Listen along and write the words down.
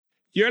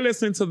You're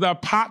listening to the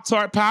Pop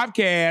Tart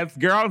Podcast.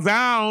 Girls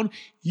Down.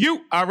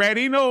 You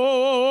already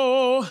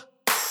know.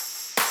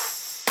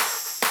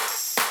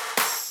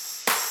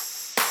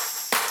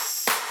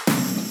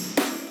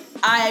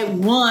 I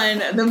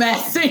won the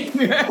Masked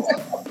Singer.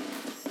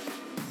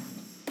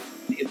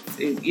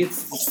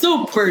 It's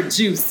super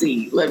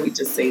juicy. Let me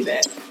just say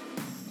that.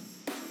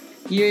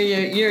 You're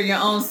your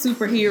own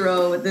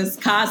superhero with this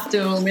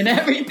costume and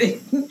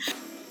everything.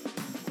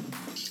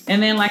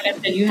 And then, like I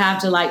said, you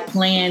have to like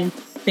plan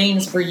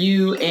things for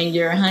you and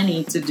your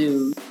honey to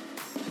do.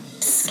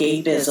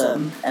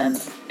 Escapism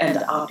and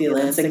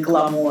opulence and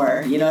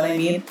glamour. You know what I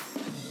mean?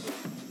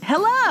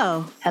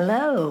 Hello.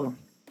 Hello.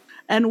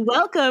 And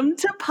welcome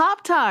to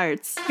Pop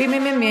Tarts. I'm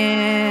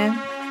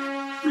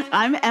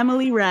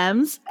Emily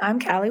Rems. I'm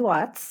Callie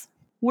Watts.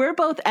 We're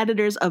both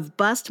editors of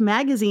Bust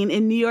Magazine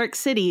in New York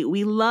City.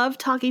 We love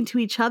talking to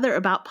each other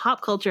about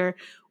pop culture.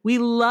 We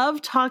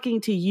love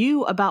talking to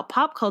you about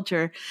pop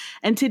culture.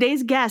 And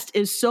today's guest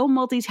is so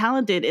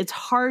multi-talented, it's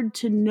hard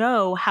to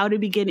know how to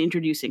begin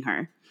introducing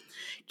her.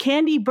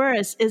 Kandi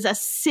Burruss is a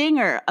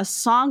singer, a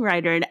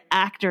songwriter, an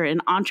actor,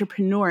 an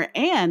entrepreneur,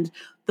 and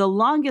the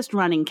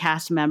longest-running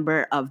cast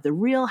member of The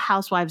Real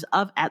Housewives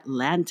of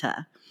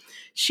Atlanta.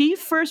 She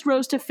first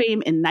rose to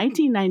fame in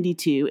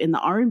 1992 in the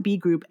R&B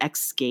group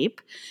Xscape.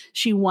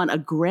 She won a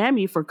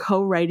Grammy for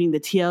co-writing the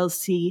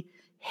TLC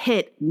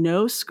hit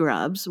No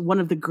Scrubs, one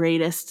of the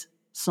greatest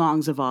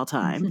songs of all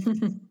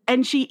time.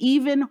 And she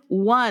even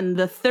won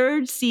the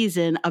third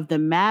season of The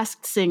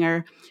Masked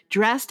Singer,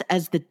 dressed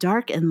as the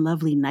dark and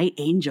lovely Night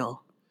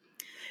Angel.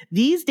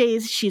 These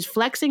days, she's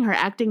flexing her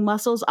acting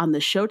muscles on the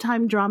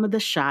Showtime drama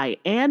The Chi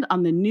and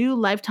on the new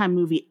Lifetime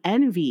movie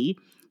Envy,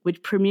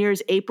 which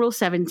premieres April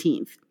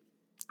 17th.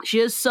 She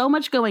has so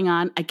much going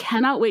on. I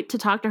cannot wait to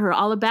talk to her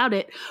all about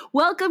it.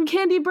 Welcome,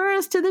 Kandi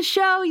Burruss, to the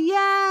show.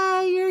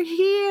 Yay, you're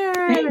here.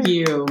 Thank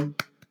you.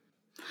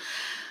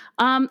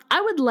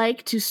 I would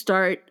like to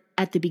start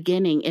at the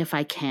beginning, if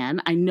I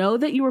can. I know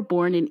that you were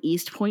born in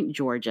East Point,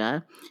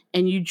 Georgia,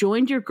 and you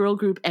joined your girl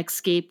group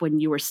Xscape when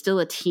you were still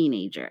a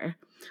teenager.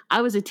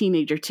 I was a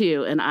teenager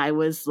too, and I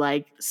was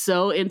like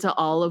so into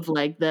all of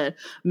like the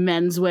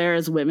menswear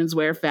as women's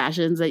wear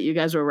fashions that you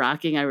guys were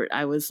rocking.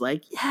 I was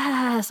like,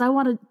 yes, I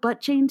want a butt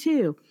chain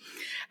too.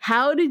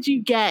 How did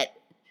you get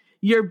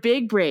your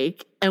big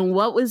break, and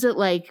what was it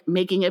like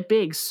making it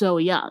big so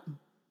young?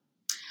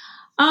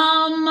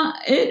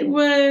 It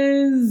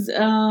was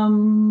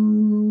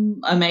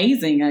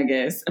amazing, I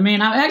guess. I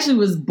mean, I actually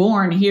was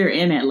born here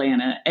in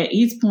Atlanta. At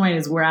East Point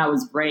is where I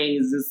was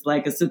raised. It's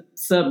like a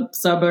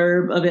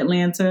suburb of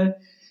Atlanta.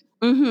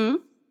 Mm-hmm.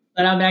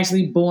 But I'm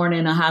actually born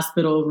in a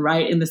hospital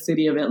right in the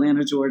city of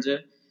Atlanta, Georgia.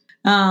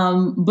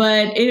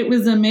 But it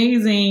was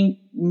amazing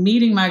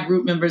meeting my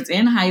group members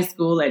in high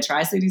school at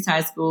Tri-Cities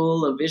High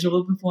School of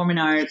Visual Performing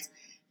Arts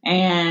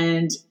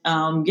and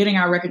getting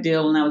our record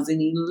deal when I was in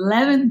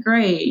 11th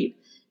grade.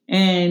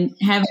 And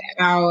having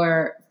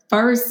our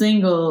first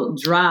single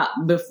drop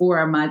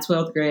before my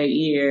 12th grade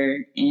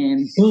year,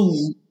 and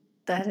boom.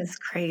 That is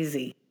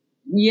crazy.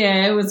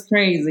 Yeah, it was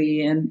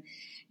crazy. And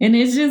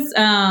it's just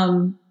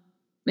kind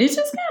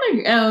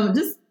of,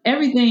 just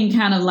everything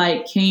kind of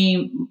like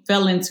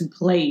fell into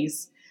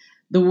place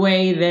the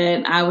way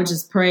that I would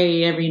just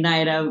pray every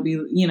night. I would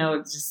be,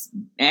 just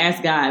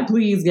ask God,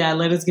 please God,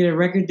 let us get a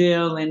record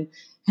deal and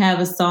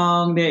have a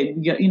song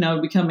that,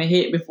 become a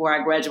hit before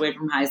I graduate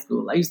from high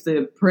school. I used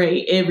to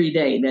pray every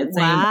day that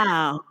same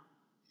Wow.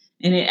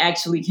 day, and it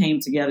actually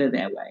came together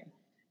that way.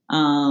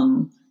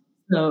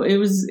 So it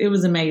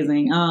was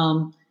amazing.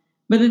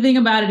 But the thing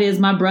about it is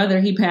my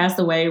brother, he passed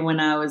away when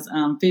I was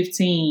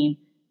 15.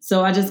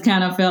 So I just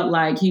kind of felt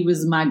like he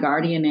was my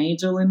guardian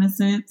angel in a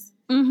sense.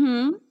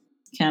 Mm-hmm.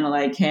 Kind of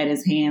like had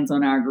his hands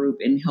on our group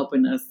and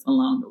helping us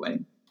along the way.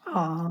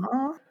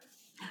 Aww.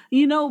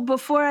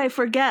 Before I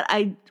forget,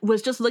 I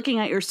was just looking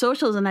at your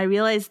socials and I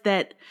realized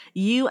that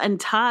you and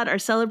Todd are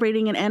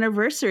celebrating an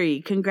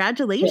anniversary.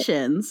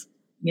 Congratulations.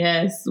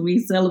 Yes, we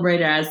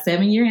celebrated our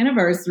 7-year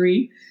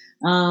anniversary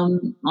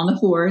on the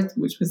 4th,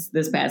 which was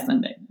this past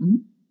Sunday. Mm-hmm.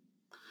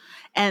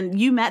 And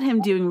you met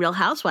him doing Real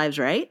Housewives,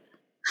 right?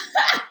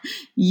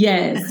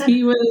 Yes,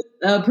 he was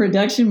a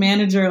production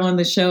manager on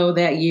the show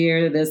that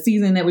year, the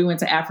season that we went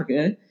to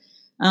Africa.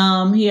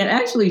 He had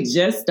actually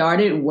just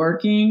started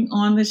working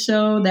on the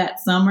show that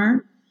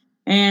summer.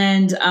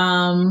 And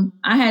I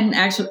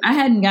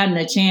hadn't gotten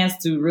a chance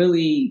to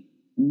really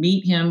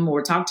meet him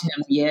or talk to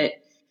him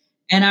yet.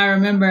 And I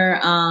remember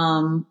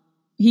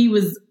he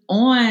was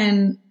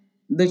on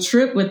the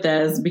trip with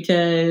us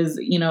because,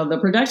 the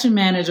production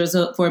managers,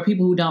 for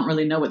people who don't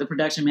really know what the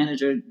production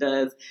manager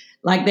does,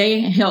 like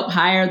they help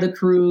hire the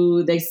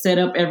crew. They set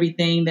up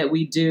everything that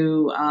we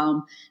do,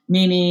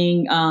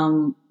 meaning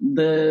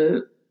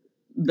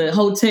the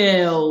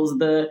hotels,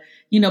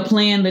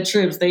 plan the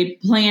trips, they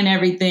plan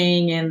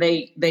everything and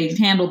they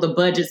handle the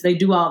budgets. They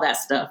do all that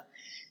stuff.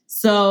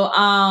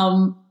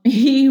 So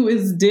he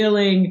was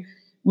dealing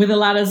with a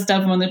lot of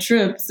stuff on the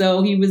trip.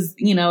 So he was,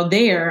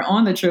 there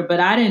on the trip, but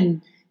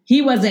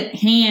he wasn't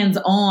hands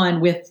on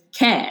with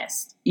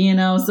cast.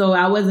 so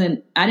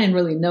I didn't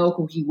really know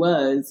who he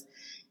was.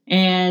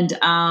 And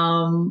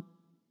I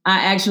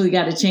actually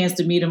got a chance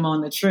to meet him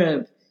on the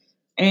trip.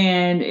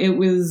 And it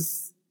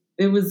was,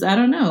 I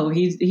don't know,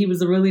 he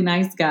was a really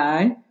nice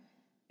guy.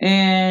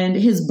 And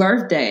his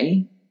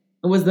birthday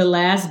was the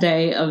last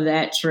day of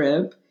that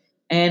trip.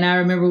 And I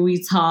remember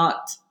we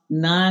talked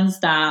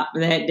nonstop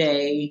that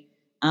day.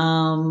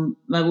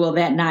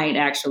 That night,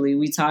 actually,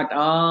 we talked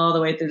all the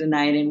way through the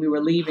night, and we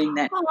were leaving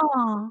that.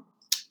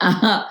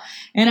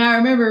 And I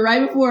remember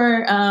right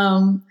before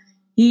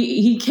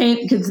he came,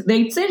 because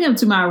they sent him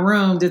to my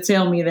room to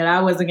tell me that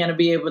I wasn't going to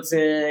be able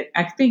to.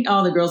 I think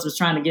all the girls was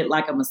trying to get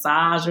like a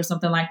massage or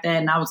something like that,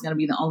 and I was going to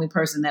be the only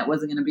person that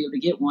wasn't going to be able to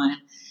get one.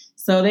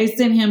 So they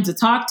sent him to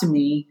talk to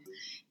me,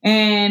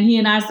 and he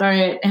and I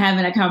started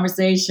having a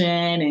conversation,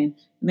 and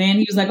then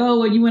he was like, oh,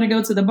 well, you want to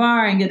go to the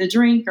bar and get a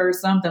drink or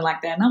something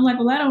like that. And I'm like,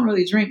 well, I don't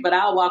really drink, but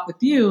I'll walk with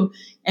you.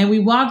 And we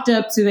walked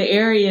up to the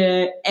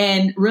area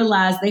and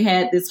realized they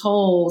had this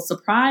whole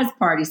surprise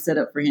party set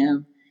up for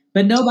him,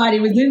 but nobody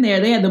was in there.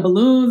 They had the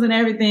balloons and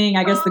everything.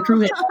 I guess the crew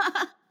had.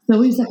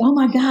 So he was like, oh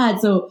my God.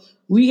 So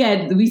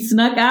we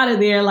snuck out of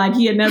there like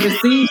he had never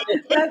seen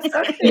it. That's so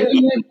And cute.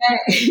 we went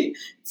back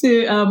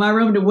to my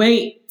room to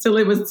wait till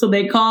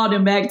they called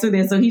him back to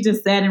there. So he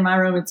just sat in my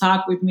room and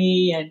talked with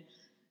me.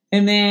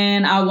 And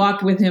then I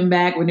walked with him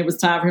back when it was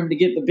time for him to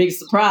get the big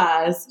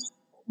surprise.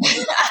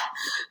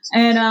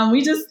 And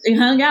we just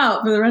hung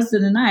out for the rest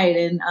of the night.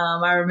 And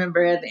I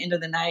remember at the end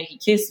of the night, he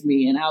kissed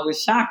me. And I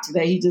was shocked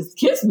that he just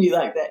kissed me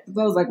like that.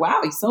 So I was like,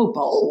 wow, he's so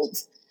bold.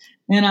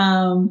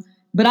 And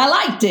but I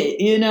liked it,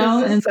 This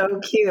is and so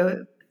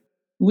cute.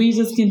 we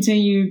just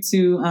continued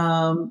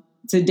to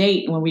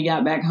date when we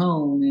got back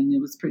home. And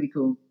it was pretty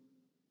cool.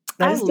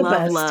 That's the love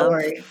best love.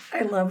 story.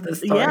 I love this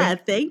story. Yeah,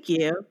 thank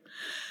you.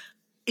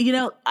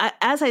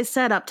 As I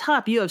said up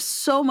top, you have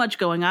so much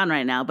going on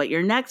right now, but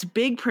your next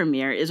big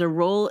premiere is a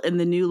role in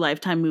the new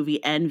Lifetime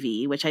movie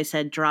Envy, which I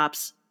said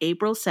drops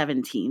April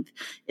 17th.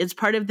 It's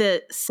part of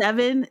the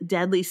 7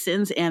 Deadly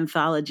Sins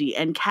anthology,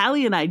 and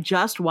Callie and I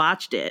just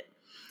watched it,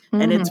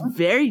 and it's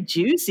very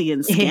juicy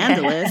and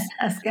scandalous.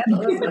 Yeah,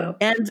 scandalous.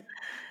 And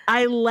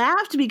I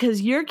laughed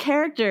because your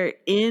character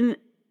in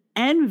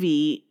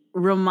Envy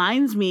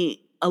reminds me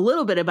a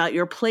little bit about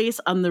your place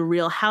on The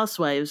Real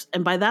Housewives.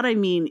 And by that, I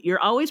mean, you're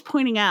always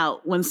pointing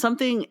out when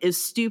something is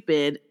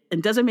stupid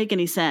and doesn't make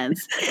any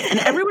sense. And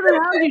everyone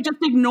around you just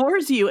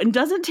ignores you and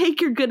doesn't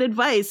take your good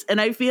advice. And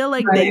I feel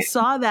like they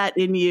saw that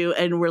in you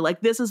and were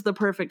like, this is the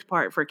perfect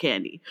part for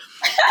Candy.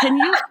 Can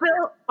you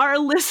fill our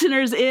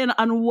listeners in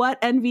on what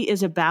Envy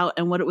is about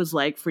and what it was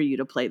like for you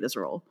to play this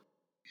role?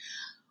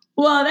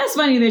 Well, that's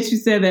funny that you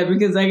said that,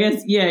 because I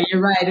guess, yeah, you're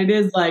right. It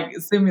is like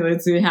similar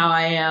to how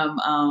I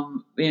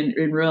am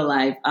in real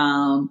life.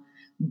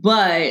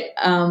 But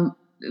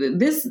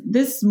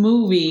this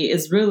movie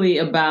is really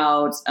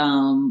about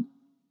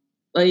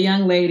a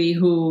young lady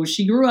who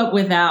she grew up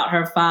without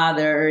her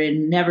father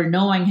and never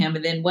knowing him.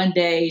 And then one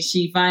day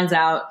she finds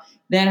out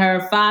that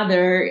her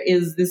father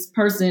is this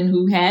person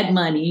who had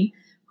money,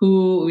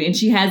 and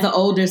she has an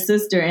older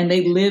sister, and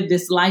they live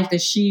this life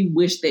that she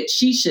wished that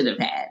she should have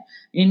had.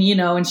 And,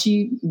 and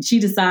she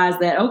decides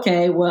that,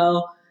 okay,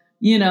 well,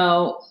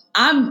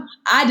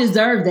 I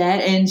deserve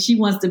that. And she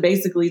wants to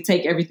basically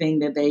take everything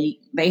that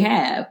they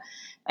have.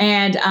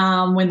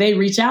 And when they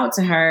reach out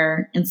to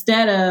her,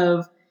 instead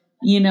of,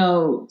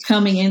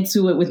 coming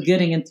into it with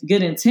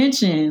good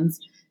intentions,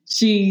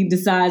 she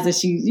decides that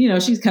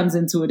she comes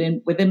into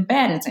it with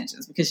bad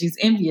intentions, because she's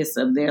envious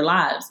of their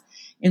lives.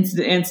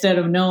 Instead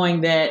of knowing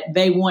that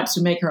they want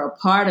to make her a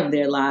part of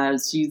their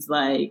lives, she's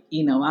like,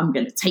 I'm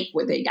going to take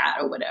what they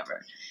got or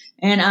whatever.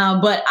 And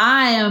but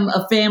I am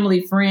a family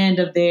friend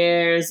of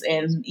theirs,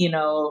 and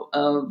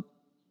of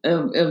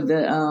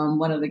the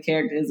one of the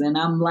characters, and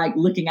I'm like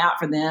looking out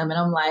for them, and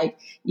I'm like,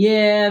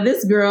 yeah,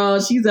 this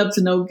girl, she's up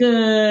to no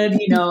good.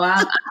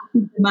 I'm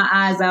keeping my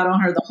eyes out on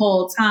her the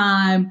whole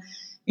time.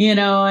 And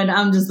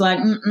I'm just like,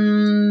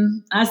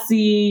 I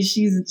see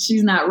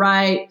she's not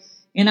right.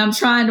 And I'm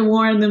trying to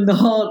warn them the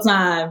whole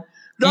time.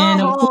 The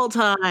whole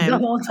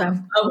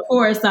time. Of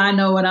course, I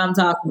know what I'm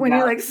talking when about.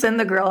 you like send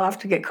the girl off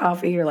to get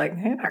coffee, you're like,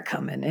 they're not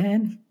coming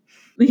in.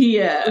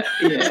 Yeah.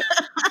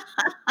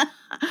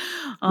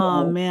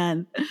 Oh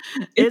man,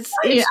 it's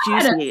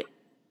juicy.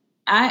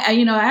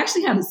 I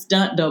actually had a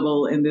stunt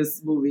double in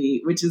this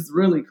movie, which is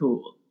really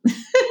cool.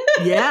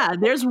 Yeah,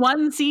 there's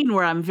one scene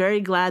where I'm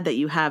very glad that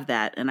you have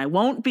that, and I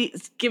won't be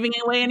giving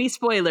away any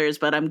spoilers,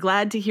 but I'm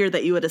glad to hear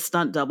that you had a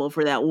stunt double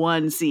for that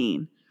one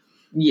scene.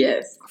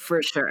 Yes,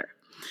 for sure.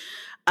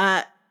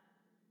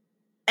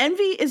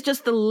 Envy is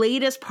just the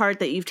latest part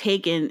that you've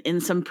taken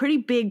in some pretty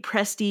big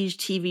prestige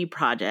TV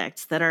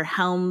projects that are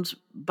helmed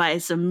by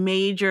some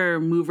major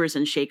movers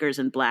and shakers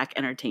in Black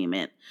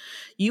entertainment.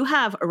 You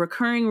have a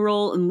recurring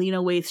role in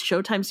Lena Waithe's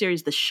Showtime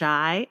series, The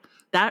Chi.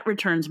 That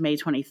returns May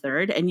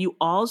 23rd. And you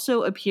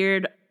also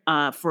appeared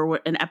for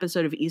an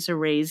episode of Issa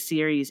Rae's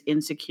series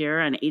Insecure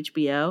on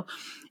HBO.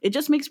 It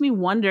just makes me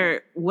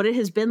wonder what it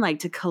has been like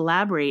to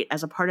collaborate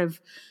as a part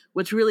of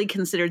what's really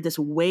considered this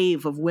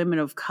wave of women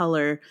of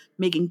color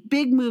making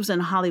big moves in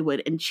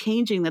Hollywood and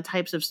changing the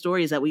types of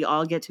stories that we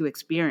all get to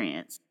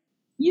experience.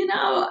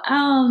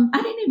 I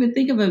didn't even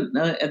think of it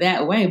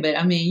that way, but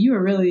I mean, you're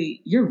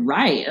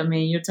right. I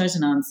mean, you're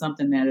touching on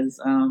something that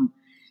is,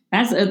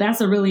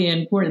 that's a really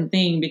important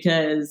thing,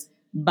 because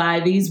by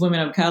these women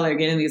of color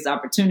getting these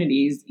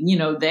opportunities,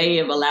 they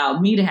have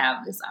allowed me to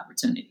have this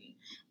opportunity.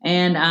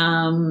 And,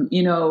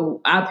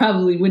 I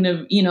probably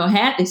wouldn't have,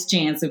 had this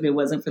chance if it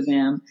wasn't for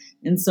them.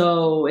 And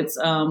so it's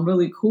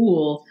really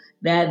cool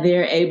that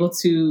they're able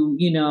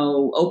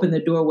to, open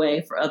the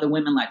doorway for other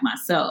women like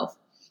myself.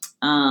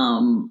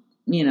 And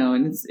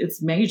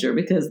it's major,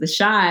 because The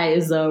Chi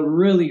is a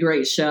really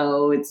great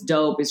show. It's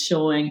dope. It's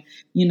showing,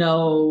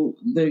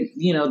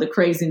 the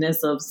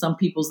craziness of some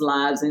people's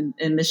lives in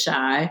The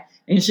Chi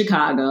in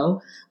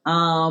Chicago.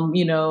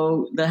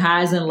 The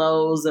highs and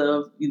lows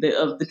of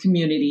the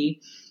community.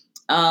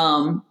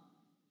 And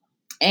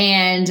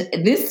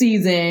this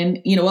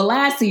season,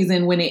 last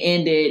season when it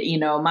ended,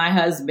 my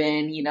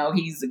husband,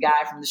 he's a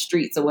guy from the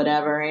streets or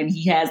whatever, and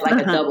he has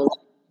like a double.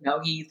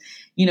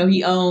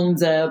 He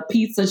owns a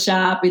pizza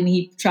shop and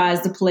he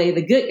tries to play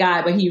the good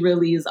guy, but he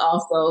really is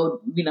also,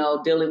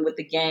 dealing with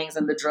the gangs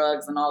and the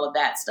drugs and all of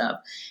that stuff.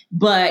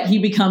 But he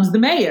becomes the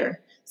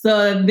mayor.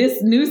 So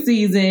this new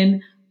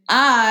season,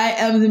 I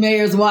am the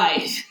mayor's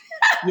wife.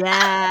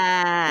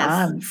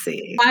 Yes.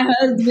 My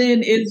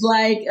husband is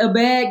like a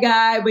bad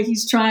guy, but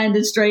he's trying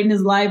to straighten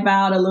his life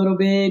out a little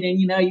bit. And,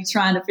 he's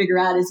trying to figure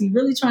out, is he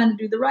really trying to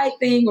do the right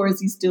thing, or is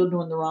he still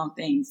doing the wrong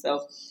thing?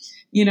 So,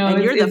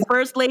 and you're the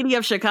first lady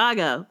of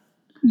Chicago.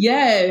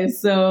 Yes.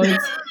 So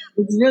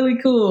it's really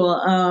cool.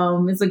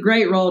 It's a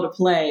great role to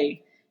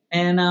play.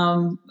 And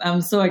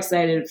I'm so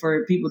excited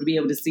for people to be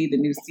able to see the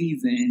new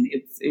season.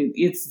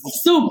 It's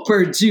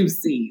super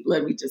juicy.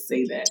 Let me just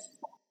say that.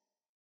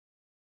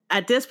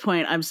 At this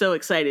point, I'm so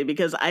excited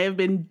because I have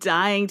been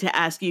dying to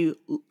ask you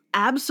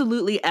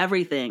absolutely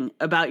everything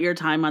about your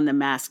time on The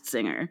Masked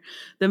Singer.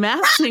 The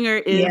Masked Singer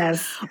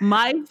is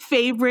my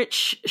favorite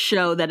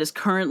show that is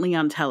currently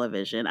on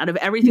television. Out of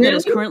everything that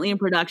is currently in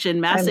production,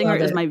 Masked Singer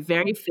is my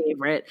very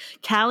favorite.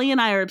 Callie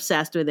and I are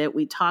obsessed with it.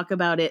 We talk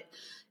about it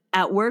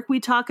at work. We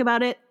talk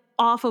about it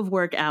off of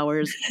work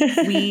hours.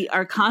 We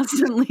are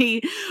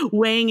constantly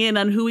weighing in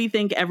on who we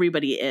think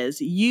everybody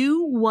is.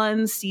 You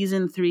won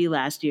season 3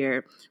 last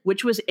year,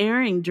 which was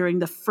airing during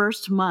the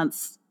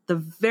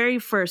very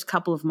first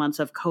couple of months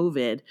of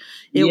COVID.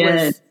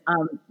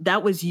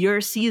 That was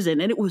your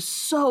season. And it was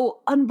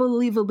so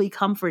unbelievably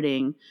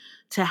comforting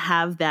to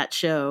have that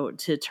show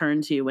to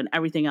turn to when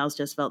everything else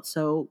just felt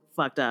so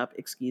fucked up,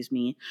 excuse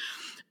me.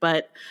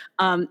 But,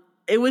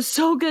 it was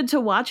so good to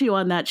watch you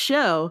on that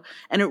show,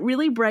 and it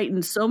really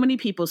brightened so many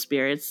people's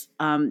spirits.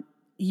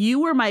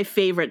 You were my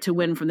favorite to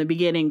win from the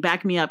beginning.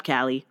 Back me up,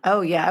 Callie. Oh,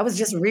 yeah. I was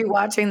just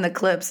rewatching the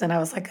clips, and I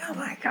was like, oh,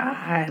 my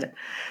God.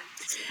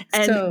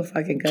 And so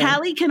fucking good.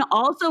 Callie can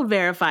also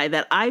verify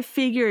that I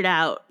figured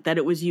out that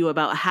it was you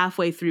about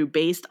halfway through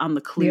based on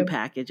the clue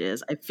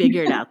packages. I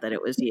figured out that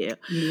it was you.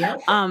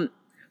 Yep. But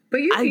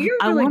you're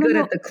really good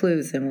at the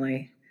clues,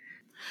 Emily.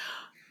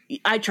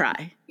 I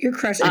try. You're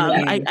crushing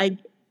it.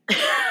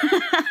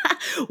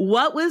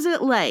 What was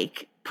it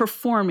like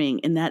performing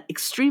in that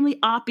extremely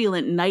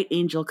opulent Night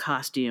Angel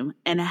costume,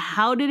 and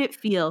how did it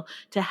feel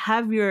to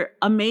have your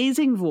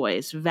amazing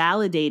voice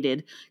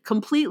validated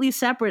completely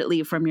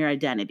separately from your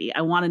identity?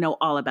 I want to know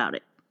all about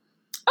it.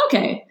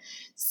 Okay,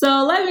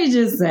 so let me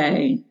just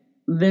say,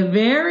 the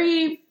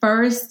very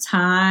first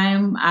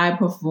time I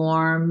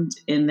performed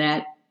in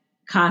that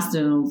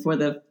costume for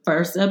the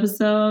first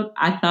episode,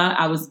 I thought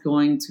I was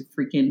going to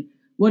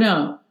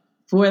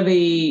for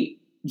the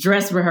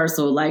dress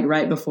rehearsal, like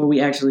right before we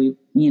actually,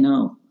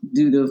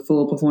 do the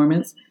full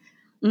performance,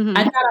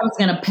 I thought I was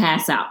going to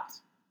pass out.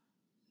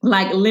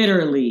 Like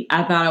literally,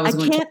 I thought I was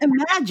going to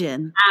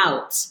imagine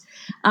out.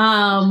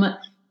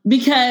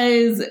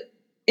 Because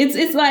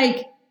it's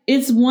like,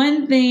 it's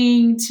one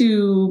thing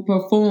to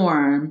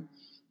perform,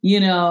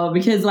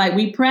 because like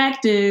we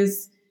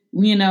practice,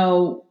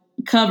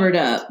 covered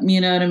up, you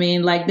know what I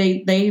mean? Like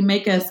they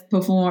make us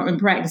perform and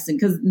practicing,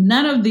 because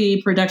none of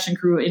the production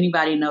crew or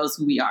anybody knows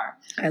who we are.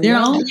 There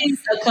are only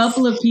a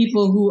couple of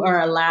people who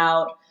are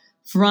allowed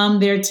from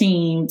their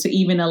team to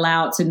even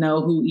allowed to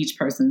know who each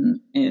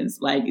person is.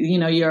 Like,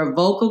 your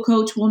vocal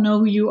coach will know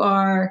who you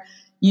are.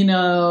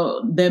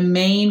 The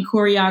main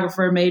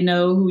choreographer may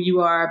know who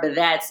you are, but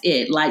that's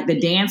it. Like the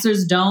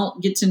dancers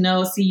don't get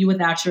to see you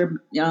without your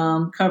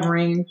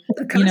covering.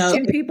 The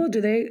costume people,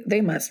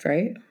 they must,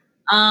 right?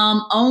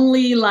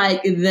 Only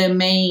like the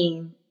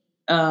main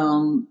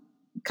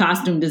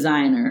costume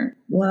designer.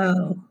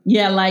 Wow.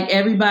 Yeah, like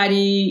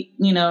everybody,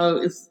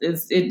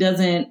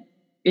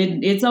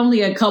 it's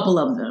only a couple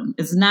of them.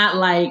 It's not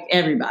like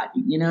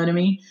everybody, you know what I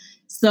mean?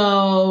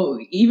 So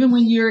even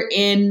when you're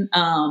in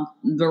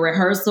the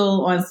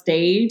rehearsal on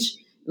stage,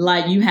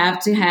 like you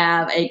have to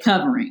have a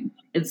covering.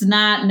 It's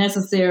not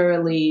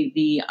necessarily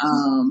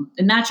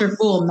not your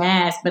full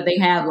mask, but they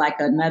have like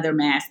another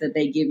mask that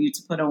they give you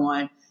to put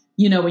on,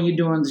 when you're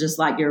doing just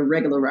like your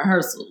regular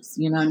rehearsals,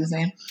 you know what I'm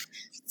saying?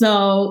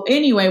 So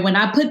anyway, when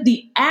I put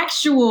the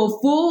actual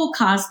full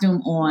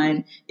costume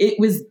on, it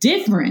was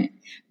different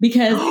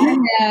because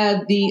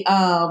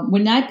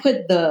when I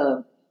put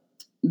the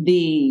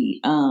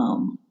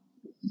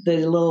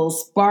little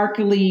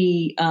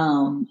sparkly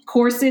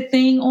corset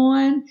thing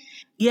on,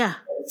 yeah,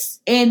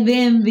 and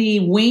then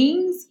the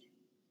wings,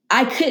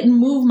 I couldn't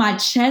move my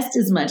chest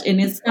as much, and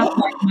it stopped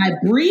like my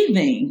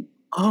breathing.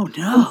 Oh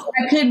no!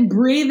 I couldn't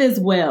breathe as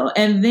well,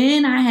 and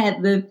then I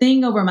had the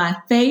thing over my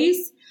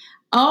face.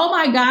 Oh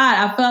my God,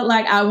 I felt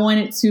like I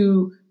wanted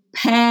to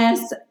pass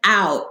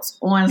out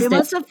on stage. It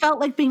must have felt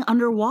like being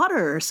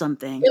underwater or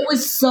something. It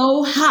was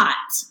so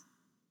hot.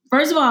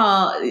 First of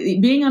all,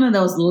 being under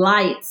those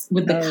lights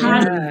with the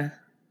costume,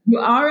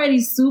 you're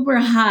already super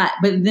hot,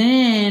 but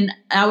then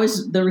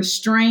the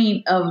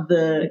restraint of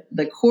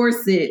the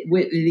corset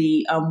with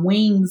the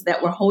wings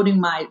that were holding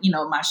my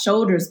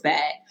shoulders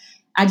back.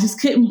 I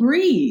just couldn't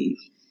breathe.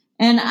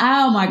 And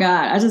oh my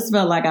God, I just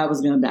felt like I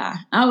was going to die.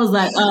 I was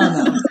like,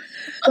 oh no.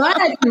 So I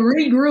had to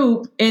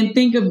regroup and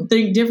think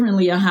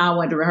differently on how I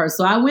went to rehearse.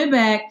 So I went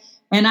back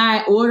and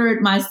I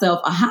ordered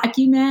myself a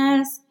hockey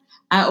mask.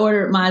 I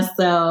ordered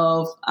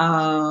myself,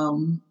 a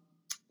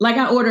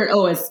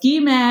ski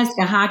mask,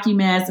 a hockey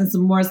mask, and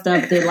some more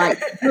stuff that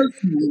like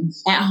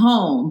at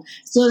home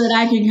so that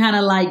I can kind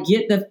of like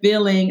get the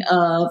feeling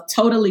of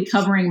totally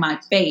covering my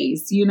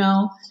face,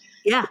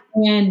 Yeah.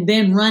 And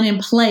then run in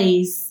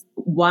place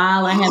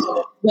while I have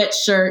a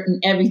sweatshirt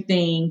and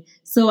everything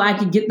so I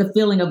could get the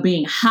feeling of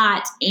being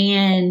hot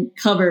and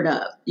covered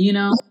up,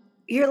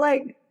 You're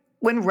like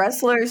when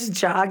wrestlers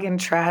jog in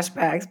trash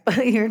bags,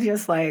 but you're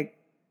just like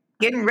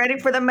getting ready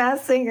for the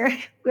Masked Singer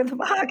with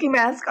a hockey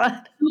mask on.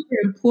 It's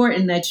super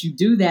important that you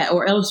do that,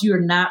 or else you're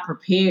not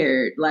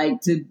prepared.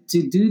 Like to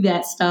do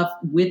that stuff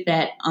with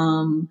that,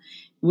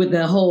 with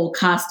the whole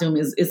costume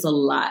it's a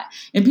lot.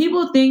 And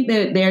people think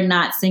that they're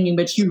not singing,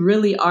 but you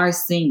really are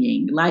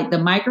singing. Like the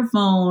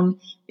microphone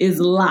is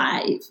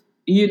live.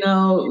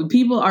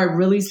 People are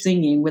really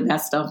singing with that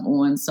stuff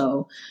on.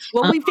 So,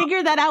 we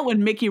figured that out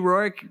when Mickey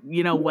Rourke,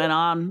 went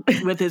on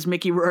with his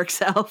Mickey Rourke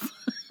self.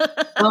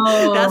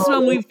 That's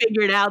when we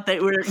figured out that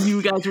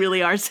you guys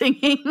really are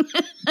singing.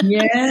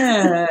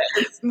 Yeah,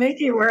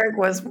 Mickey Rourke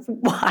was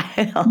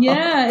wild.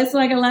 Yeah, it's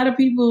like a lot of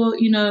people,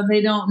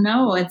 they don't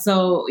know, and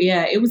so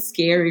yeah, it was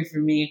scary for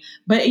me.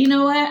 But you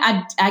know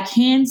what? I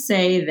can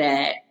say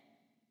that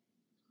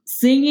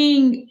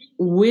singing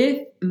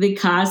with the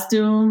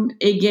costume,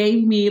 it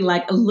gave me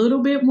like a little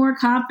bit more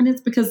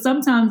confidence because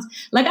sometimes,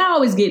 like I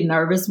always get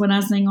nervous when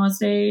I sing on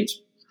stage,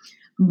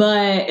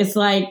 but it's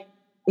like,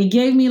 it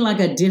gave me like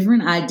a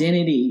different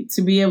identity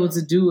to be able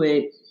to do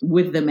it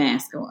with the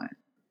mask on.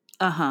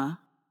 Uh-huh.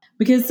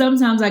 Because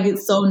sometimes I get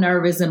so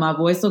nervous and my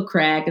voice will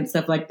crack and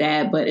stuff like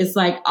that, but it's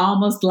like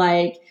almost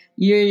like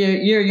you're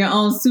your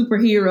own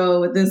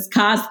superhero with this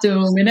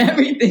costume and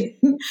everything,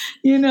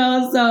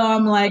 So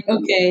I'm like,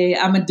 okay,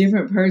 I'm a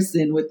different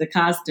person with the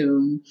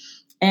costume.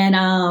 And,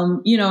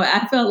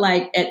 I felt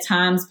like at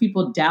times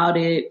people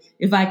doubted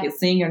if I could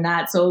sing or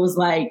not. So it was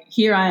like,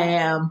 here I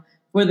am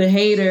for the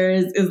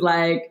haters is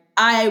like,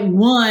 I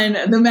won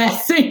the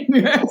Masked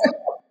Singer.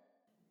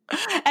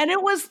 And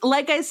it was,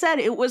 like I said,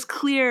 it was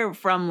clear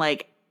from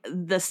like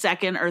the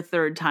second or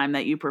third time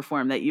that you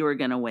performed that you were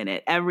going to win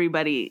it.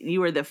 Everybody, you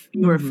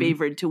were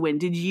favored to win.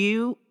 Did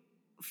you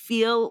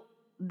feel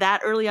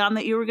that early on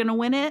that you were going to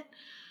win it?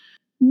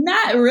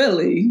 Not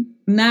really.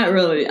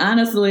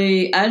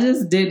 Honestly, I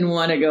just didn't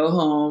want to go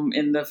home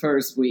in the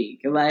first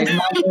week. Like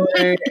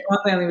my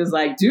family was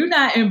like, do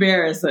not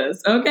embarrass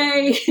us.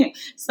 Okay.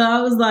 So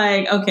I was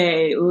like,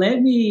 okay,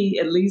 let me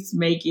at least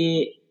make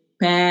it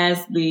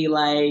past the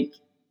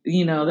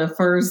the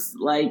first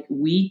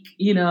week,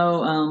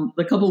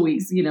 the couple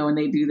weeks, when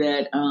they do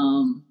that.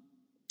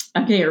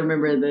 I can't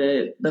remember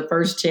the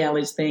first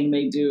challenge thing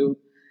they do.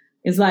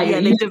 It's like,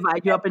 they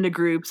divide you up into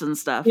groups and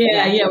stuff.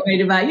 Yeah, they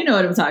divide. You know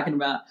what I'm talking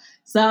about.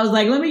 So I was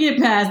like, let me get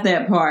past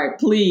that part,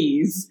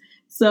 please.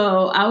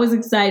 So I was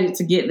excited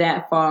to get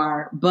that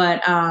far.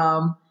 But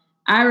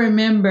I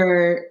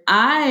remember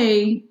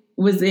I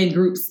was in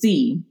Group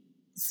C.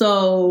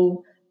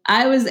 So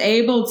I was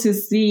able to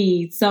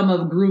see some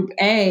of Group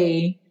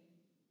A,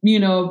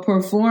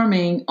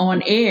 performing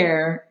on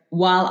air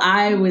while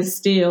I was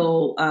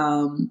still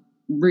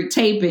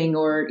retaping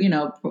or,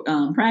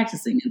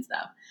 practicing and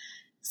stuff.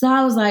 So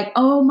I was like,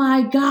 oh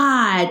my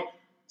God,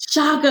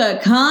 Chaka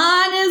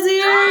Khan is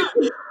here?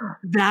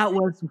 That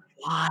was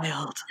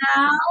wild.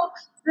 How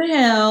the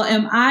hell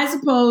am I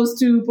supposed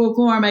to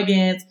perform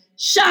against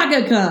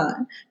Chaka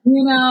Khan?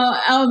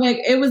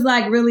 It was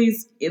like really,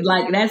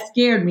 like that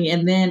scared me.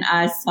 And then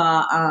I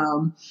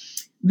saw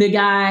the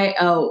guy,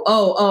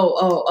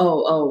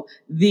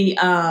 the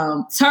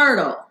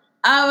Turtle.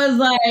 I was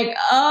like,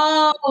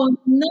 oh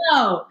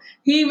no,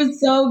 he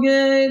was so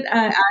good.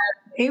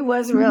 He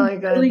was really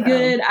good. Really though.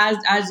 good.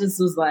 I just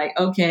was like,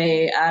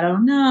 okay, I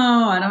don't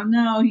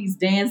know. He's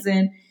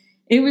dancing.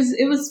 It was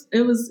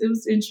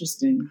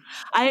interesting.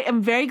 I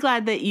am very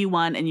glad that you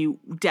won, and you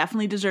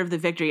definitely deserve the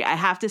victory. I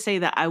have to say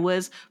that I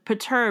was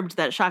perturbed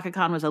that Shaka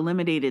Khan was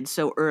eliminated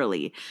so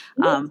early.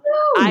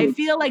 I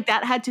feel like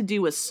that had to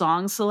do with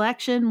song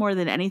selection more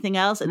than anything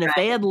else. And if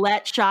they had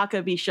let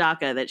Shaka be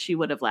Shaka, that she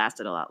would have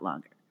lasted a lot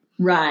longer.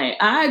 Right.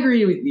 I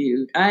agree with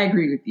you.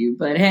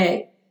 But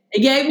hey,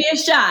 it gave me a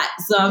shot,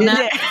 so I'm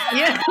not.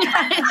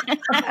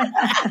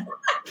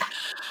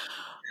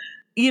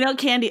 You know,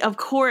 Candy, of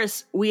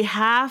course, we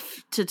have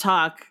to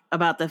talk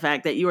about the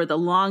fact that you are the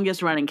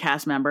longest running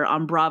cast member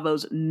on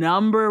Bravo's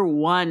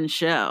 #1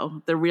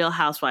 show, The Real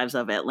Housewives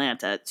of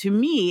Atlanta. To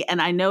me,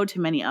 and I know to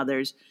many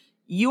others,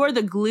 you are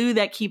the glue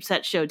that keeps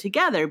that show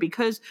together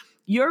because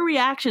your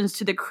reactions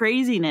to the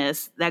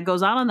craziness that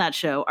goes on that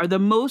show are the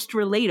most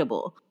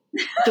relatable.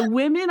 The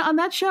women on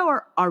that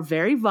show are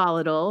very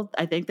volatile.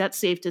 I think that's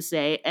safe to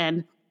say.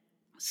 And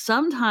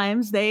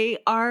sometimes they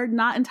are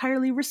not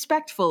entirely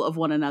respectful of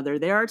one another.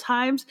 There are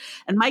times,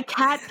 and my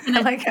cat can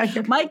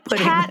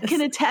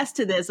attest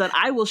to this, that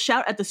I will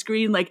shout at the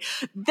screen like,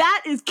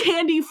 that is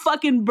Candy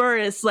fucking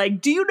Burris.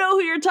 Like, do you know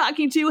who you're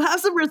talking to? Have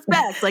some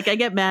respect. Like, I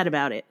get mad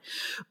about it.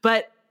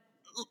 But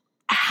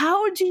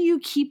how do you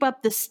keep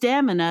up the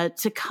stamina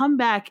to come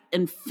back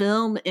and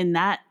film in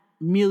that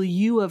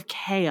milieu of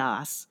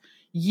chaos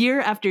year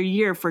after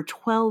year for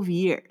 12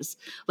 years?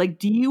 Like,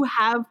 do you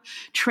have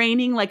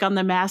training like on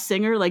The Masked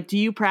Singer? Like, do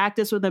you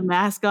practice with a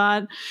mask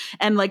on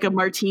and like a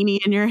martini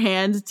in your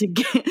hand to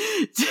get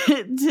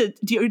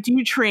do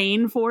you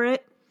train for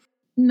it?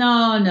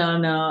 No.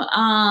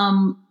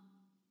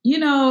 You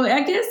know,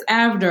 I guess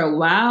after a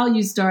while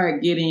you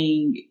start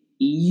getting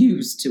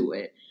used to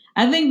it.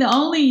 I think the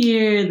only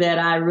year that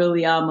I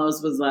really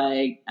almost was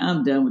like,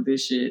 I'm done with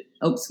this shit.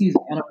 Oh, excuse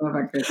me. I don't know if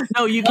I could.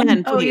 No, you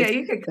can. Oh, yeah,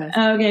 you could cuss.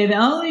 Okay, the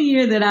only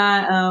year that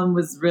I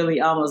was really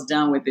almost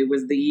done with it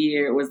was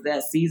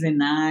that season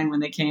 9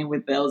 when they came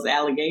with those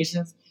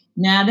allegations.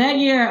 Now that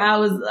year I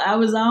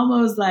was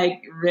almost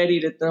like ready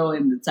to throw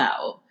in the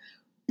towel.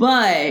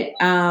 But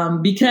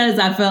because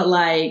I felt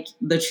like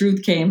the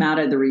truth came out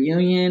at the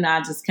reunion,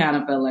 I just kind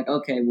of felt like,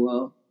 okay,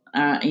 well,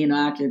 you know,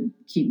 I can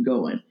keep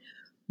going.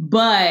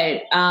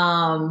 But,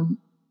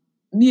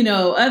 you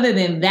know, other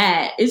than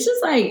that, it's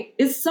just like,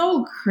 it's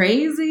so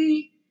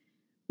crazy.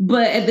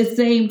 But at the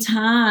same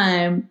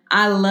time,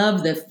 I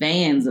love the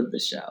fans of the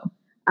show.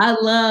 I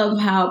love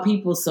how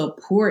people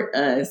support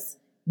us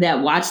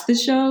that watch the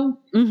show.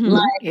 Mm-hmm.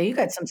 Like, yeah, you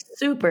got some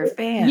super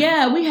fans.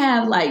 Yeah, we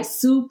have like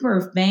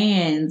super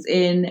fans.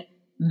 And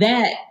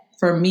that,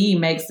 for me,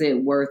 makes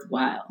it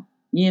worthwhile.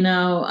 Say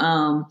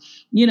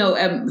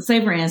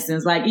for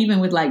instance, like even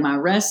with like my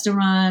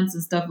restaurants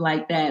and stuff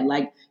like that,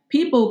 like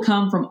people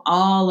come from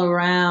all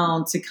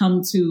around to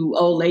come to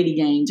Old Lady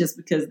Gang just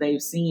because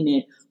they've seen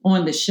it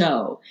on the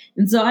show.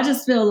 And so I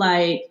just feel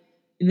like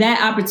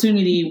that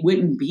opportunity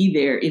wouldn't be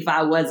there if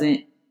I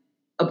wasn't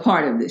a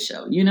part of this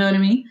show. You know what I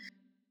mean?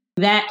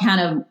 That kind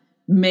of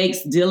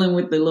makes dealing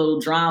with the little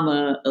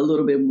drama a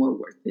little bit more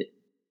worth it.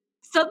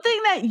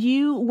 Something that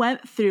you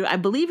went through, I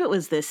believe it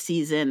was this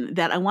season,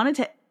 that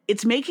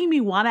it's making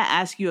me want to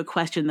ask you a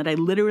question that I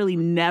literally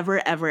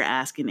never, ever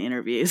ask in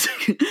interviews.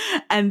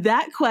 And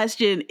that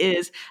question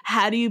is,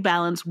 how do you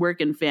balance work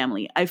and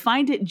family? I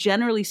find it,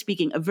 generally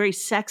speaking, a very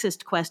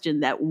sexist question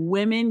that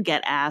women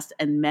get asked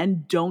and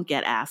men don't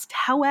get asked.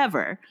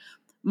 However,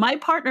 my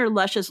partner,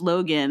 Luscious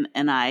Logan,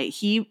 and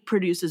he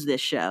produces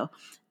this show.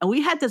 And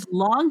we had this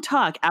long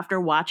talk after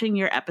watching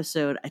your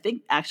episode. I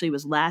think actually it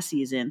was last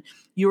season.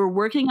 You were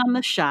working on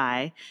The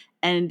Chi,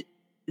 and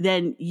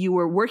then you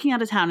were working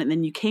out of town, and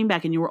then you came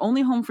back and you were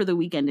only home for the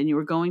weekend, and you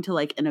were going to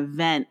like an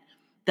event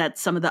that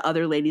some of the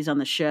other ladies on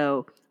the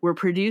show were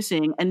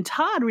producing. And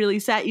Todd really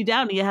sat you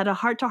down and he had a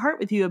heart to heart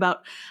with you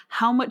about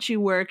how much you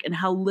work and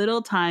how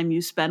little time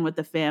you spend with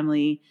the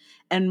family.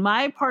 And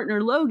my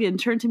partner Logan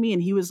turned to me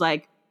and he was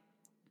like,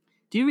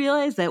 do you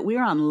realize that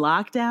we're on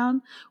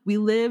lockdown? We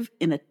live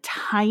in a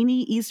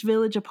tiny East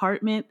Village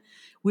apartment.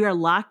 We are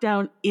locked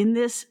down in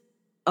this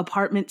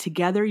apartment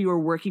together. You are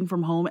working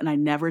from home and I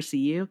never see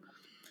you.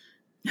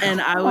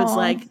 And I was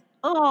like,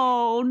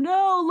 oh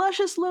no,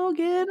 Luscious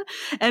Logan.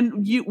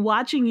 And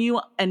watching you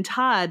and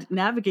Todd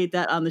navigate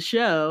that on the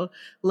show,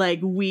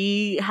 like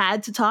we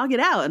had to talk it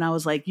out. And I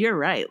was like, you're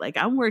right. Like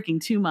I'm working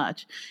too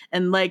much.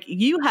 And like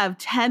you have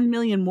 10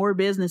 million more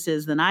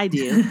businesses than I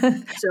do.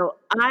 So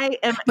I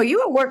am. But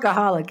you a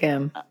workaholic,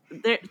 Kim.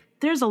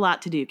 There's a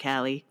lot to do,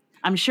 Callie.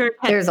 I'm sure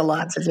there's a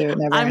lot to do.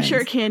 I'm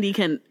sure Candy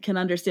can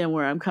understand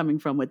where I'm coming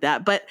from with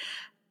that. But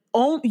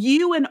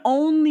you and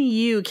only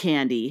you,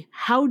 Candy,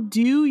 how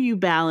do you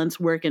balance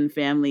work and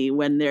family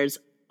when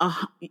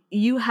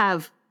you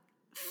have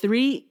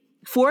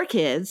 4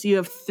 kids, you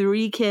have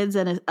 3 kids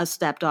and a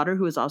stepdaughter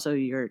who is also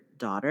your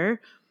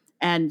daughter,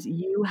 and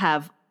you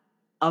have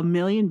a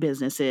million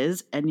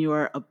businesses and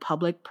you're a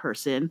public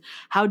person.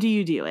 How do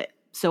you do it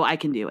so I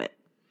can do it?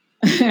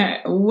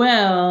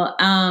 Well,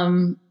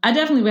 I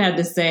definitely would have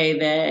to say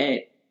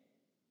that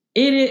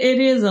it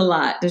is a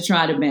lot to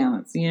try to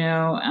balance,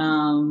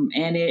 and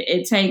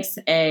it takes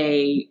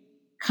a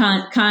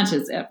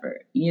conscious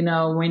effort.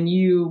 When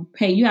you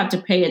have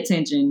to pay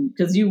attention,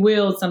 because you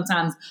will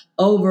sometimes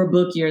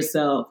overbook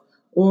yourself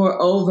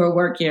or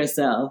overwork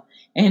yourself.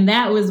 And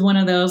that was one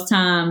of those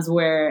times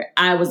where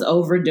I was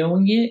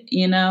overdoing it,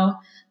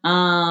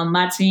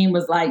 my team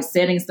was like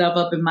setting stuff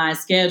up in my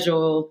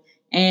schedule,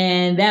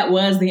 and that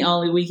was the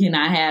only weekend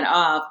I had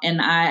off. And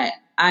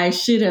I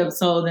should have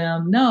told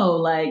them, no,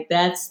 like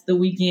that's the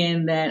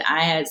weekend that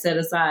I had set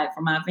aside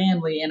for my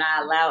family, and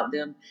I allowed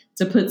them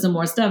to put some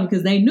more stuff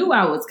because they knew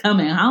I was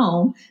coming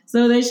home.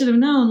 So they should have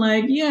known,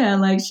 like, yeah,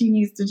 like she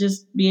needs to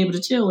just be able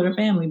to chill with her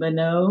family. But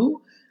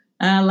no,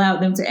 I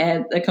allowed them to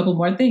add a couple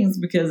more things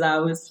because I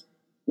was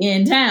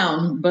in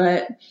town.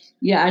 But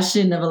yeah, I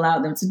shouldn't have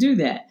allowed them to do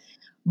that.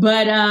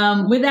 But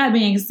with that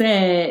being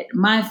said,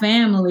 my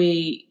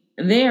family,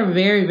 they are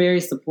very,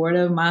 very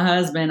supportive. My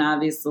husband,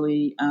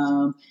 obviously,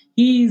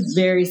 he's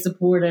very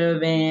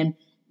supportive, and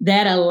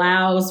that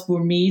allows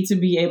for me to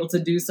be able to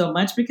do so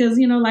much because,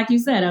 like you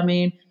said, I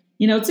mean,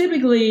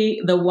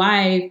 typically the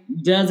wife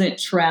doesn't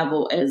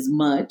travel as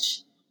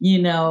much,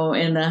 and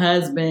the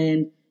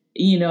husband,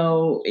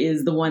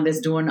 is the one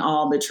that's doing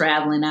all the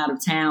traveling out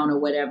of town or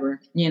whatever,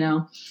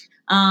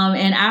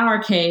 In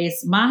our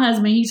case, my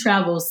husband, he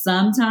travels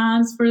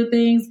sometimes for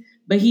things,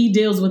 but he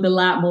deals with a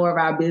lot more of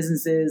our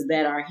businesses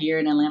that are here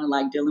in Atlanta,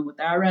 like dealing with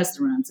our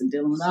restaurants and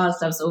dealing with all that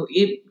stuff. So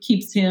it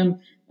keeps him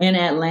in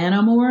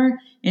Atlanta more.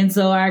 And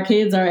so our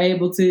kids are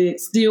able to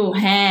still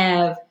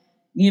have,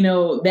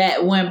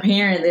 that one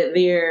parent that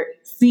they're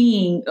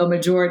seeing a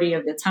majority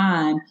of the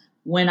time.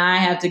 When I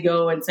have to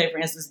go and say, for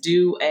instance,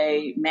 do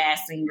a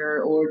Masked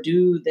Singer or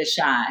do the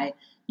Shy,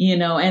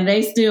 and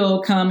they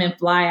still come and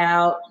fly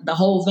out. The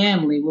whole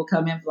family will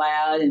come and fly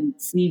out and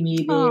see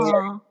me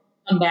there,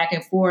 come back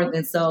and forth.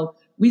 And so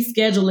we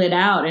schedule it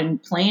out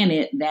and plan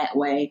it that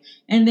way.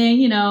 And then,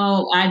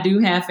 I do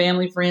have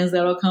family friends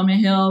that'll come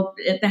and help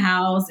at the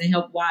house and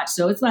help watch.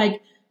 So it's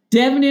like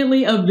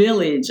definitely a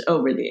village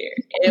over there.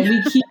 And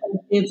we keep the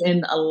kids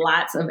in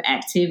lots of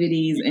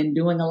activities and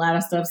doing a lot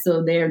of stuff.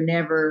 So they're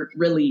never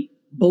really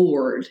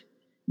bored.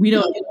 We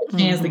don't get a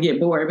chance to get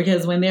bored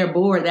because when they're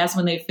bored, that's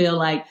when they feel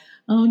like,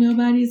 oh,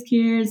 nobody's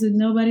cares and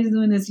nobody's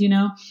doing this,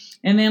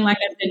 And then, like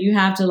I said, you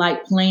have to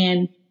like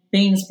plan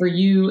things for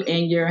you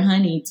and your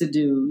honey to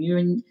do. You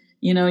and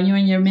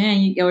your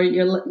man, or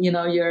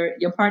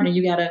your partner,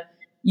 you gotta,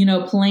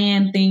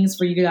 plan things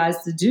for you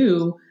guys to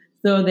do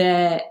so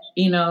that,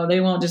 they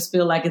won't just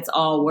feel like it's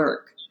all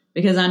work.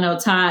 Because I know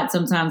Todd,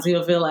 sometimes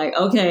he'll feel like,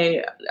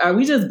 okay, are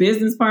we just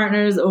business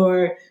partners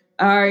or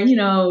are, you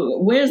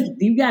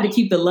got to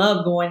keep the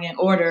love going in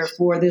order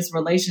for this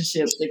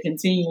relationship to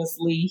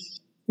continuously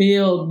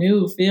feel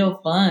new,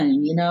 feel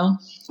fun,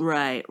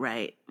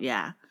 Right.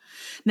 Yeah.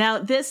 Now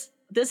this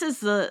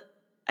is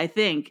I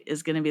think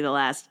is going to be the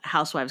last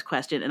Housewives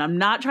question. And I'm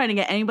not trying to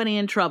get anybody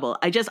in trouble.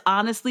 I just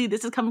honestly,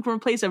 this is coming from a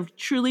place of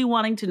truly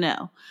wanting to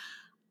know.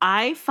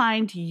 I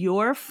find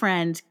your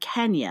friend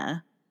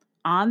Kenya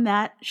on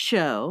that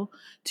show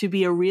to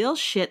be a real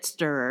shit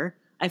stirrer.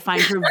 I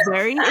find her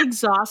very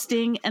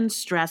exhausting and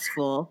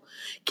stressful.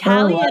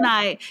 Callie and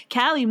I,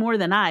 Callie more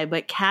than I,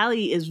 but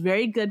Callie is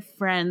very good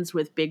friends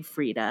with Big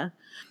Frida.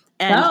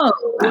 And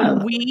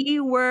when we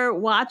were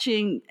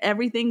watching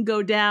everything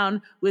go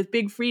down with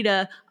Big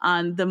Frida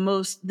on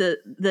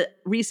the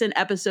recent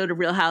episode of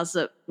Real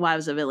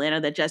Housewives of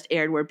Atlanta that just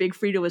aired, where Big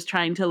Frida was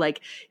trying to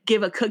like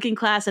give a cooking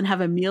class and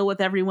have a meal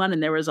with everyone,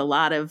 and there was a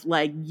lot of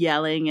like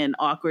yelling and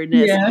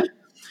awkwardness. Yeah.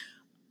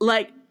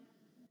 Like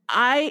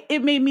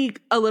it made me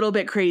a little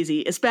bit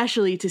crazy,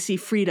 especially to see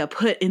Frida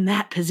put in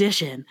that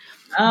position.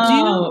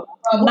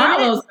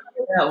 Marlo's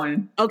that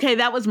one. Okay,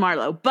 that was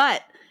Marlo,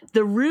 but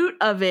the root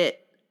of it,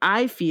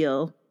 I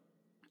feel,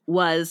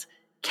 was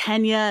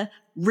Kenya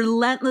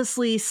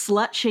relentlessly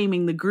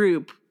slut-shaming the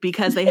group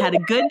because they had a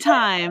good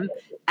time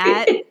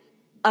at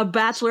a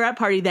bachelorette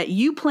party that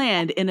you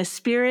planned in a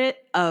spirit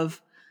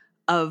of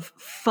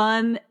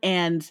fun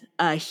and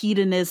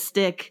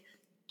hedonistic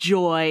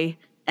joy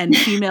and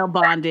female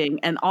bonding.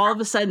 And all of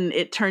a sudden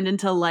it turned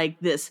into like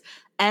this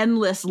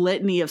endless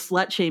litany of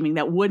slut-shaming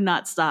that would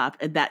not stop.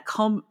 And that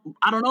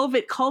I don't know if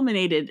it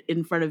culminated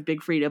in front of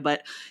Big Frida,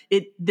 but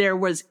there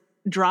was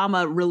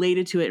drama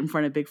related to it in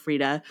front of Big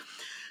Frida.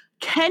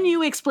 Can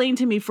you explain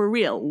to me for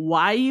real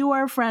why you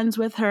are friends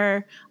with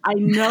her? I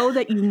know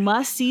that you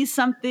must see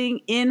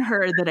something in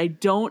her that I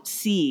don't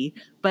see,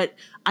 but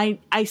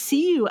I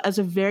see you as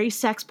a very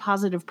sex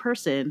positive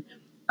person.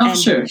 Oh,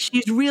 sure.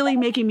 She's really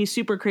making me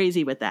super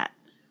crazy with that.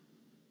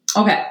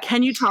 Okay.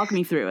 Can you talk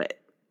me through it?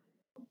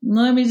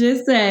 Let me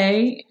just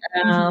say,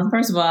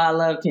 first of all, I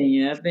love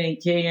Kenya. I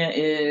think Kenya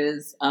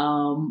is,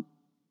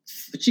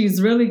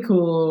 she's really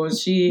cool.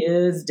 She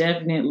is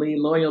definitely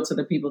loyal to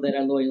the people that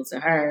are loyal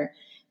to her.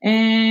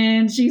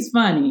 And she's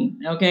funny,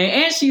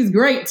 okay? And she's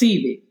great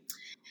TV.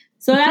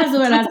 So that's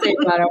what I say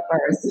about her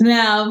first.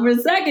 Now, the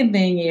second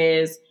thing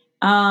is,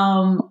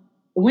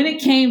 when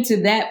it came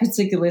to that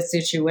particular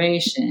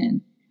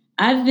situation,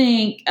 I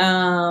think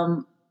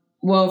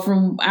well,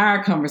 from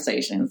our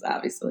conversations,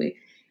 obviously,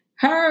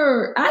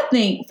 I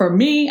think for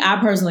me, I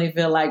personally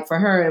feel like for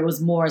her, it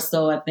was more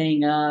so a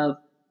thing of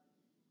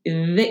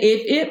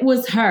if it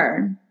was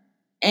her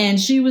and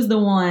she was the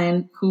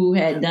one who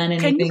had done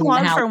anything Can you in the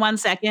pause house. for 1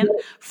 second?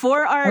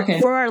 For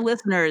Okay. our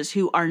listeners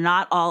who are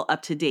not all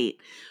up to date,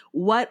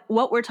 what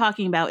we're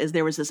talking about is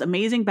there was this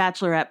amazing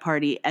bachelorette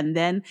party, and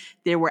then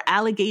there were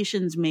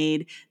allegations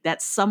made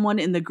that someone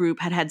in the group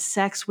had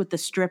sex with the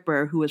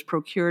stripper who was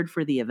procured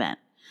for the event.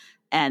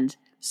 And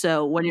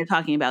so when you're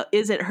talking about,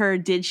 is it her,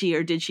 did she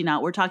or did she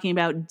not? We're talking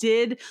about,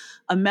 did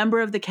a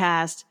member of the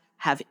cast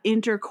have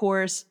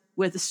intercourse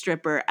with a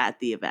stripper at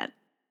the event?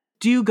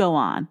 Do go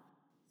on.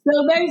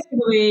 So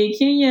basically,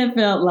 Kenya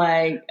felt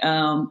like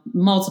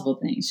multiple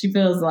things. She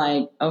feels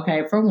like,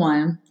 okay, for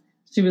one,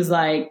 she was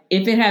like,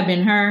 if it had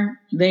been her,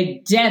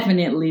 they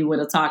definitely would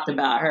have talked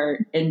about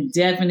her and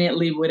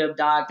definitely would have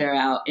dogged her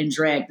out and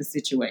dragged the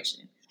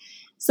situation.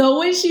 So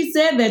when she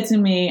said that to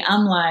me,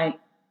 I'm like,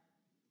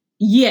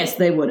 yes,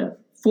 they would have,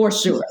 for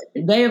sure.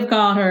 They have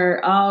called her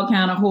all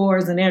kind of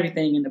whores and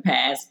everything in the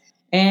past,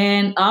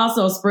 and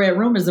also spread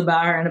rumors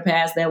about her in the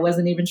past that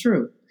wasn't even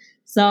true.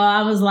 So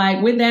I was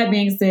like, with that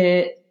being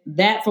said,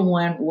 that for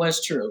one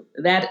was true.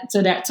 That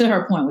to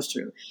her point was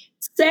true.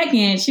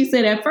 Second, she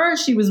said at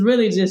first she was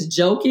really just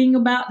joking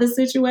about the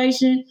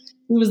situation.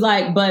 She was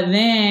like, but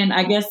then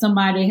I guess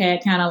somebody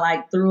had kind of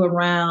like threw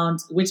around,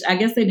 which I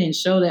guess they didn't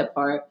show that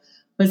part,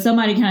 but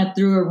somebody kind of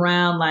threw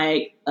around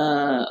like,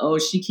 oh,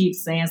 she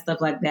keeps saying stuff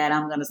like that,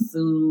 I'm gonna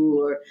sue,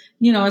 or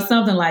or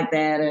something like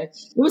that. Or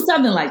it was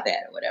something like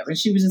that or whatever. And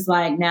she was just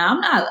like, now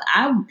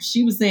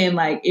she was saying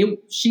like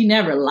she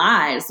never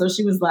lied. So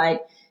she was like,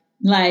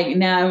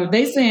 now if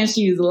they saying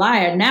she's a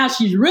liar, now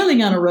she's really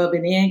gonna rub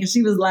it in, because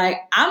she was like,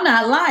 I'm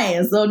not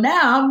lying, so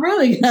now I'm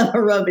really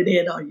gonna rub it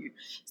in on you.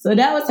 So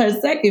that was her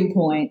second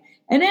point.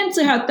 And then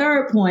to her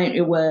third point,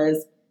 it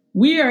was,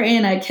 we are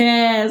in a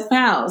cast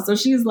house. So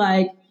she's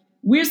like,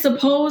 we're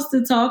supposed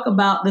to talk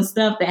about the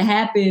stuff that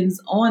happens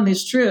on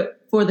this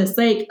trip for the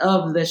sake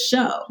of the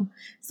show.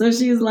 So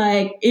she's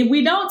like, if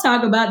we don't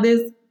talk about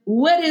this,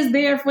 what is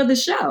there for the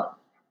show?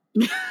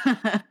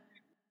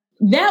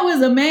 That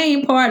was a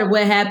main part of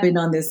what happened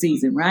on this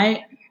season,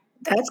 right?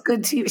 That's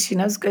good TV. She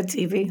knows good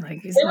TV.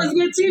 Like you It said. was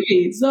good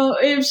TV. So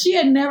if she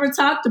had never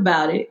talked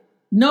about it,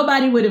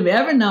 nobody would have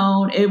ever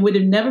known. It would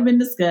have never been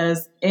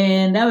discussed.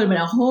 And that would have been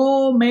a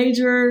whole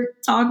major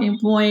talking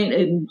point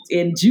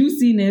and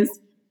juiciness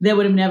that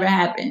would have never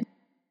happened.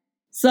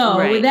 So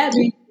with that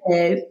being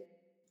said,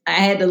 I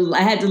had to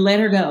let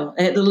her go.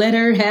 I had to let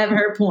her have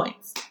her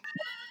points.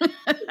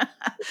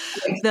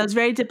 That was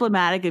very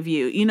diplomatic of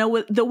you.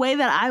 The way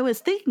that I was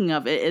thinking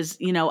of it is,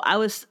 I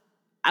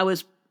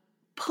was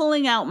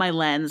pulling out my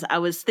lens. I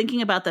was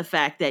thinking about the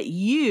fact that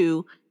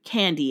you,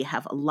 Candy,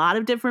 have a lot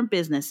of different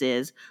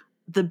businesses.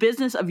 The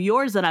business of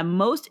yours that I'm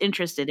most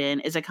interested in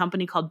is a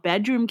company called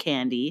Bedroom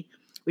Candy,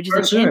 which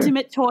is an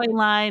intimate toy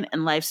line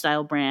and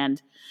lifestyle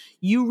brand.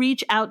 You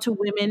reach out to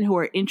women who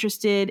are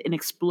interested in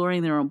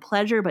exploring their own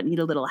pleasure but need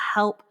a little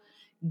help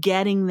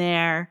getting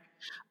there.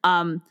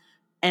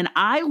 And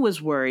I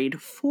was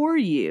worried for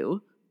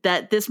you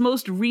that this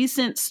most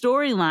recent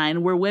storyline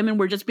where women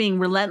were just being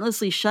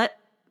relentlessly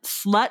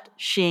slut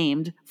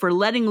shamed for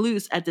letting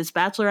loose at this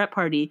bachelorette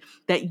party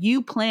that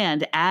you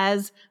planned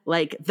as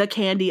like the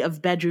Candy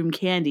of Bedroom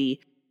Candy,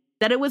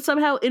 that it would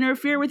somehow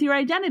interfere with your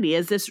identity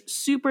as this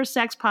super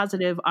sex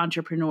positive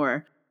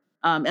entrepreneur.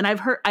 And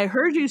I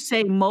heard you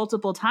say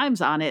multiple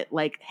times on it,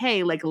 like,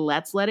 hey, like,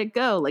 let's let it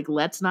go. Like,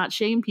 let's not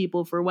shame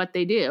people for what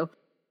they do.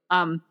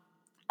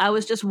 I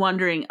was just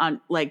wondering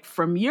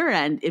from your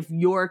end, if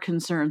your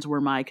concerns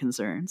were my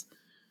concerns.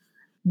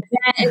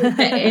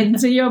 And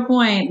to your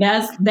point,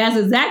 that's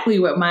exactly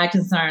what my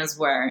concerns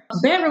were.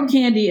 Bedroom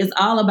Candy is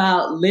all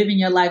about living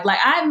your life. Like,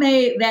 I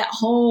made that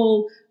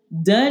whole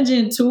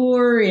dungeon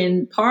tour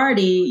and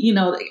party,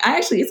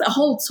 it's a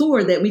whole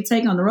tour that we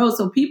take on the road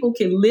so people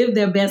can live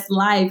their best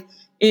life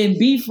and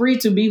be free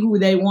to be who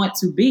they want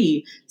to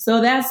be.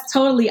 So that's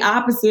totally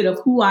opposite of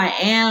who I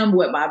am,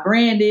 what my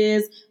brand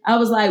is. I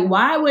was like,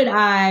 why would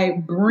I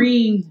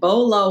bring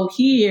Bolo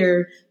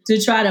here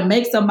to try to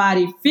make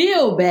somebody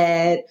feel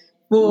bad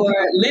for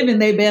living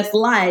their best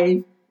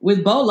life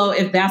with Bolo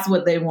if that's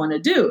what they want to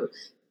do?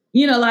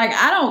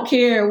 I don't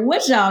care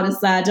what y'all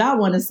decide y'all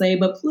want to say,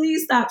 but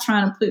please stop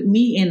trying to put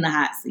me in the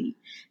hot seat.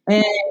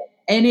 And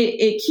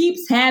it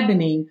keeps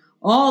happening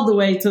all the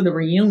way to the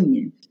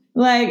reunion.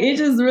 Like, it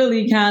just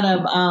really kind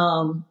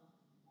of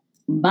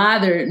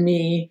bothered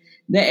me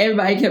that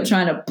everybody kept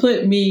trying to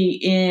put me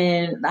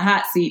in the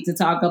hot seat to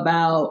talk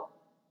about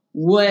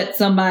what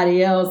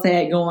somebody else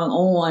had going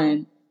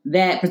on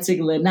that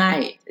particular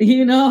night.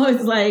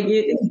 It's like,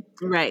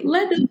 right.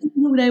 Let them be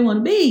who they want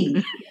to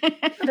be.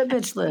 Let a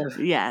bitch live.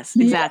 Yes,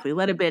 exactly. Yeah.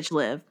 Let a bitch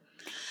live.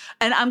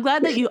 And I'm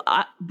glad that you,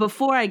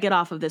 before I get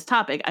off of this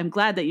topic, I'm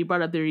glad that you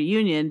brought up the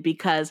reunion,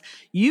 because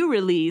you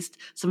released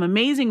some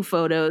amazing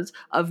photos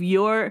of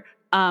your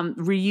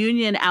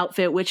reunion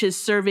outfit, which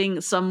is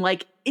serving some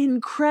like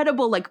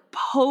incredible like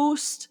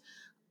post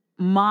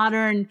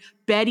modern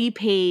Betty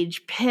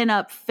Page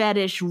pinup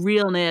fetish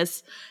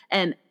realness.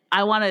 And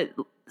I want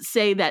to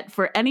say that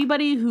for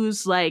anybody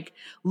who's like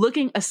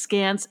looking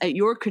askance at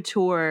your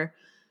couture,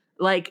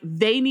 like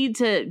they need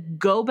to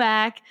go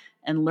back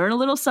and learn a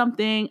little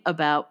something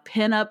about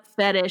pinup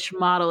fetish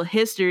model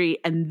history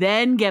and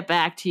then get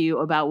back to you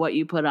about what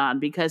you put on,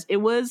 because it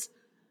was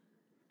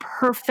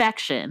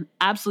perfection,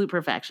 absolute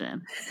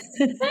perfection.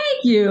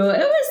 Thank you. It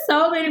was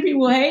so many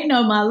people hating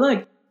on my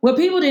look. What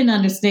people didn't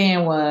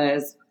understand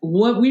was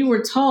what we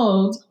were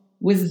told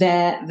was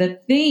that the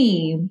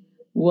theme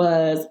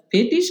was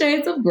 50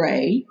 Shades of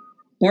Grey,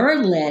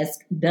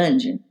 burlesque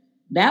dungeon.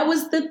 That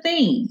was the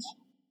theme.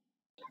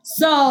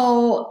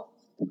 So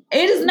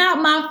it is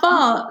not my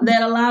fault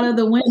that a lot of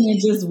the women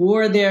just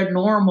wore their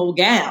normal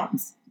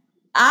gowns.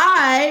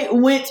 I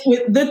went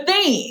with the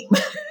theme.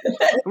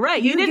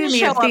 Right. You didn't give me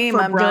show a theme,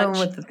 up for I'm brunch.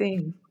 going with the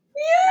theme.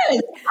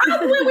 Yes,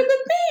 I went with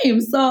the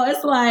theme. So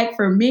it's like,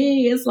 for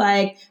me, it's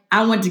like,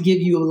 I want to give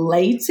you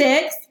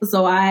latex.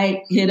 So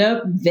I hit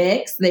up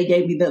Vex. They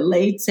gave me the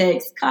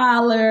latex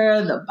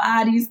collar, the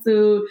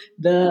bodysuit,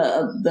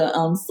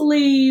 the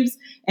sleeves.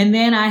 And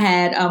then I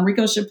had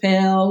Rico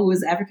Chappelle, who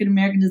is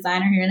African-American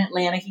designer here in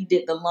Atlanta. He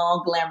did the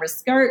long glamorous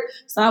skirt.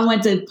 So I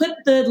went to put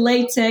the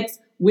latex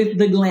with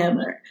the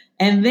glamour.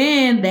 And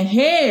then the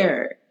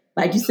hair,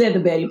 like you said, the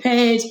Betty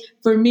Page.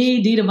 For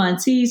me, Dita Von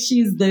Teese,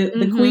 she's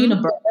the queen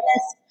of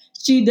burlesque.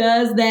 She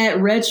does that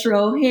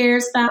retro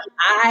hairstyle.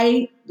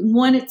 I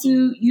wanted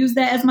to use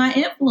that as my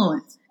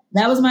influence.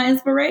 That was my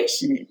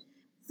inspiration.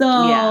 So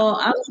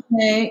I was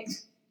like,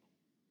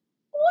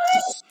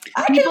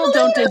 what? People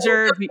don't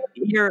deserve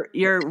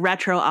your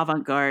retro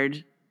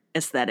avant-garde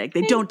aesthetic.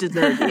 They don't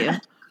deserve you.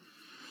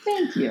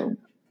 Thank you.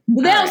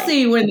 They'll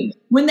see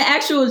when the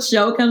actual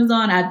show comes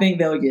on. I think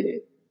they'll get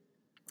it.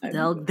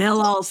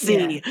 They'll all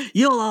see. Yeah.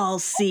 You'll all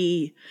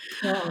see.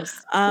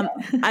 Yes.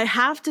 I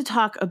have to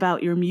talk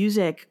about your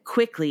music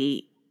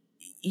quickly.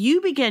 You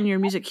began your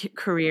music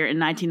career in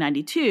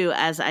 1992,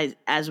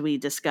 as we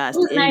discussed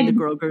in the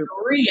girl group.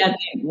 I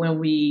think when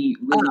we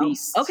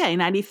released.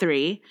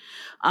 93.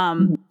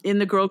 In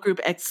the girl group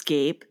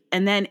Escape,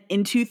 and then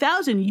in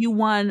 2000 you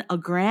won a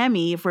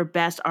Grammy for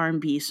Best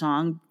R&B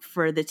Song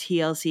for the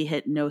TLC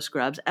hit No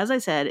Scrubs. As I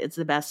said, it's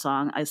the best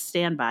song. I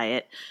stand by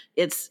it.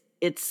 It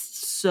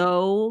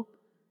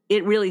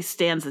really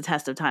stands the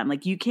test of time.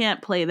 Like, you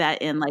can't play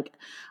that in like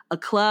a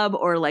club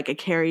or like a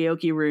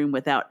karaoke room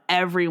without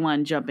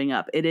everyone jumping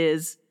up. It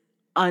is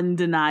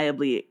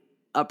undeniably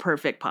a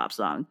perfect pop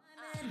song.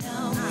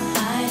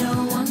 I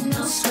don't want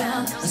no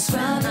scrub. A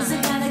scrub is a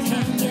guy that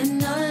can't get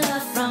no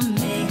love from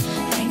me.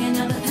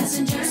 Hanging on the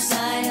passenger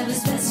side of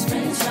his best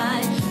friend's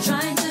ride,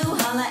 trying to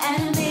holler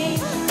at me.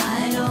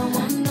 I don't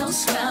want no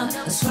scrub.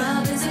 A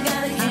scrub is a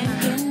guy that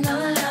can't get no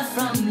love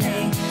from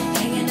me.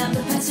 Hanging on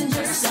the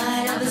passenger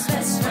side of his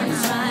best friend's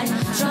ride,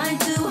 trying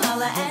to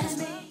holler at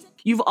me.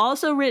 You've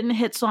also written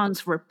hit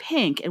songs for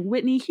Pink and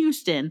Whitney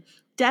Houston,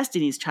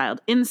 Destiny's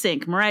Child,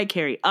 NSYNC, Mariah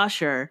Carey,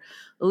 Usher,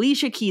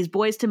 Alicia Keys,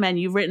 Boyz II Men.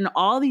 You've written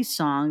all these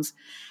songs.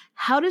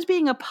 How does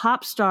being a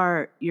pop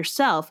star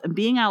yourself and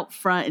being out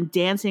front and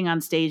dancing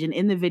on stage and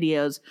in the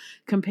videos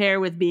compare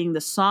with being the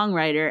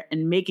songwriter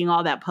and making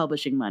all that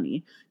publishing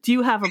money? Do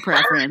you have a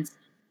preference?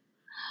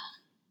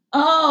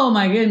 Oh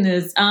my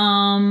goodness.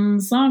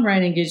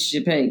 Songwriting gets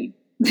you paid.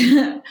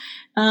 Being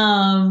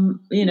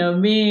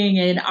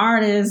an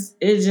artist,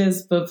 it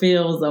just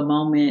fulfills a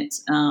moment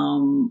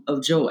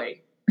of joy.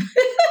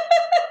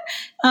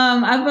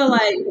 I feel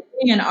like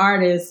being an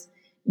artist,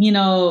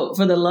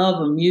 for the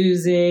love of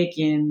music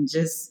and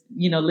just,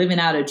 living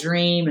out a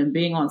dream and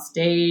being on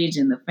stage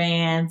and the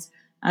fans,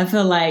 I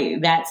feel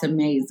like that's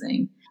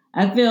amazing.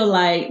 I feel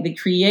like the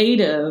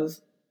creative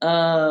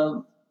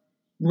of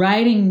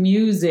writing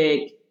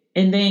music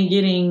and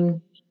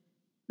then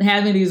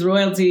having these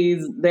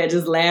royalties that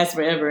just last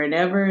forever and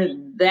ever,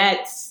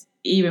 that's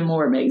even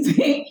more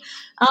amazing.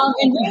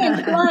 And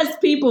then plus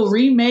people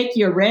remake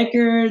your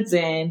records,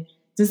 and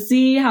to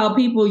see how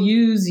people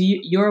use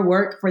your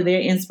work for their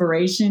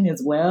inspiration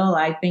as well,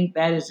 I think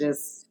that is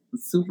just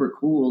super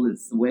cool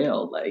as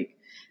well. Like,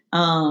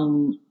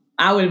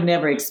 I would have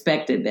never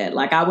expected that.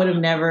 Like, I would have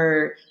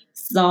never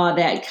saw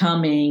that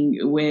coming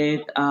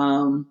with,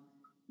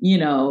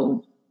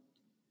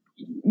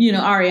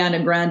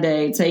 Ariana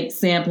Grande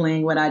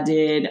sampling what I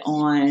did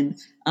on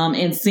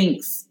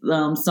NSYNC's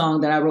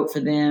song that I wrote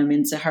for them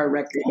into her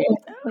record.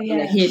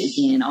 A hit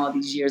again all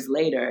these years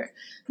later.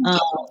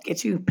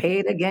 Get you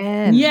paid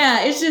again.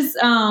 Yeah, it's just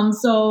and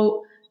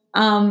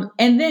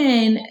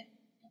then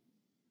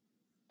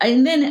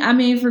I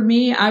mean, for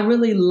me, I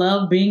really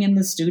love being in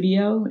the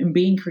studio and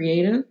being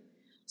creative.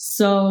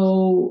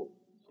 So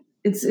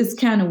it's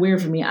kind of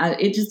weird for me.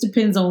 It just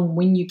depends on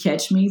when you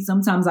catch me.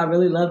 Sometimes I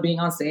really love being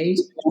on stage,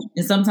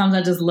 and sometimes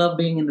I just love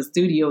being in the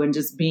studio and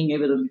just being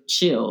able to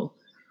chill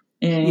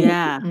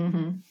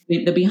and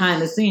the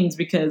behind the scenes,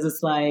 because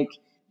it's like,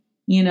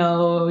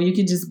 you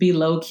could just be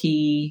low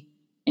key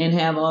and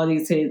have all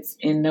these hits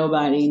and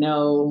nobody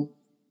know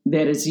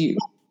that it's you.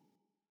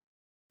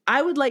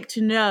 I would like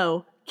to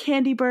know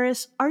Kandi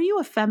Burruss, are you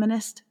a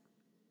feminist?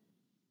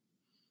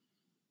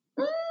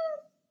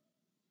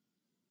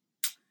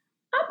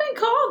 I've been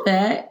called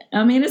that.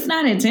 I mean, it's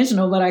not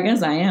intentional, but I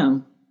guess I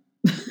am.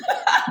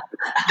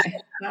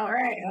 All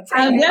right.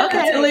 I'm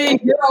definitely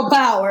girl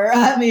power.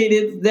 I mean,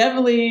 it's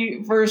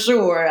definitely for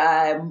sure.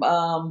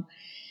 I'm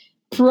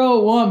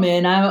pro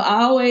woman.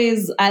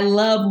 I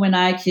love when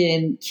I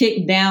can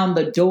kick down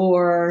the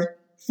door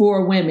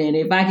for women.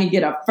 If I can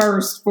get a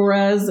first for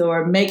us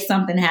or make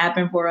something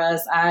happen for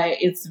us,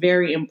 it's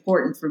very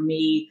important for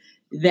me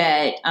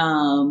that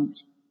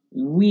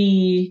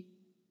we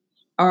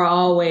are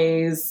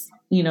always,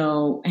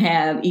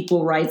 have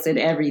equal rights in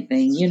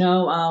everything.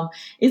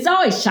 It's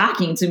always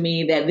shocking to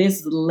me that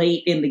this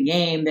late in the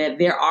game that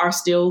there are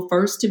still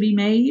firsts to be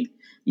made.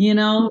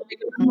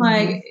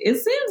 Like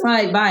it seems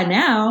like by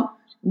now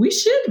we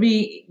should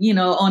be,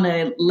 on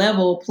a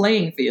level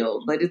playing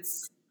field, but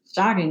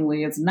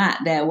shockingly it's not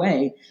that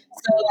way.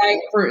 So, like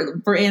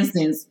for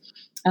instance,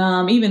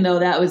 even though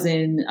that was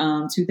in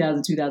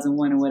 2000,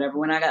 2001 or whatever,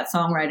 when I got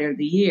Songwriter of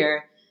the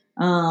Year.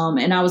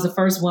 And I was the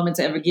first woman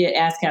to ever get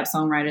ASCAP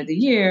Songwriter of the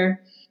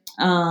Year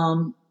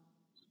for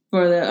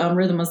the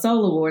Rhythm of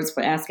Soul Awards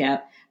for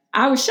ASCAP.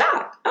 I was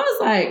shocked. I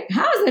was like,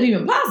 how is that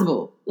even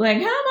possible? Like,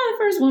 how am I the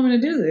first woman to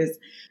do this?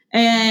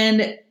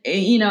 And,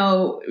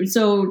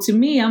 so to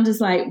me, I'm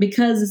just like,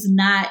 because it's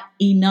not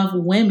enough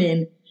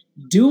women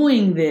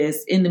doing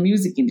this in the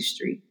music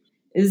industry.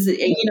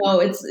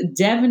 It's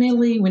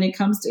definitely, when it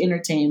comes to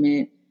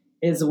entertainment,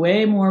 it's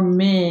way more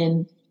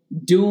men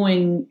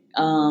doing,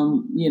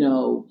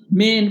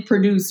 men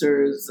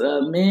producers,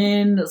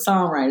 men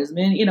songwriters,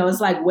 men,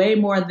 it's like way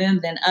more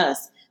them than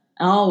us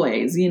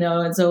always,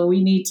 and so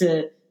we need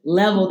to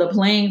level the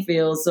playing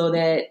field so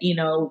that,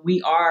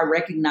 we are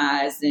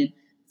recognized. And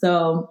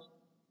so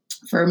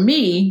for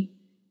me,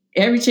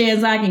 every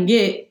chance I can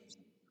get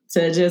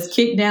to just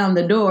kick down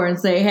the door and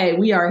say, hey,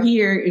 we are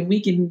here and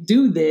we can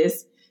do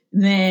this,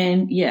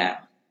 then yeah,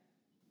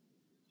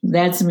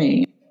 that's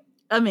me.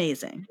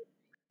 Amazing.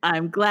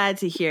 I'm glad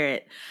to hear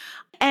it.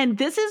 And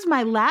this is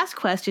my last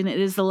question. It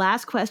is the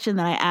last question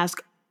that I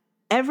ask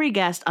every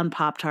guest on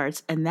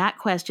Pop-Tarts. And that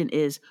question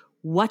is,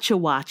 what you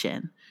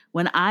watching?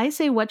 When I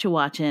say what you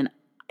watching,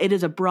 it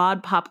is a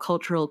broad pop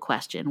cultural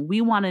question.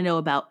 We want to know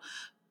about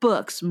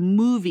books,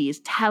 movies,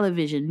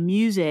 television,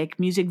 music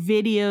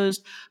videos,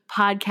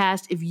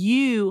 podcasts. If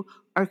you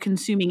are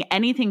consuming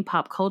anything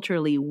pop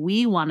culturally,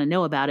 we want to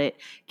know about it.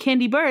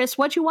 Kandi Burruss,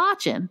 what you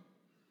watching?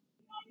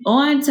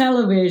 On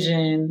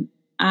television,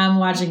 I'm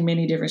watching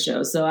many different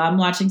shows. So I'm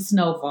watching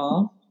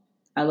Snowfall.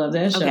 I love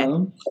that show.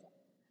 Okay.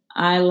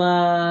 I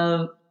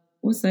love,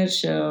 what's that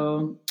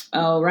show?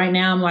 Oh, right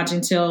now I'm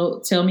watching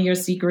Tell Me Your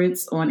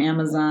Secrets on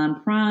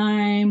Amazon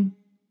Prime.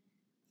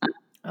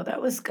 Oh,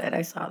 that was good.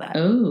 I saw that.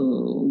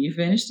 Oh, you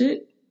finished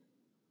it?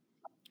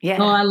 Yeah.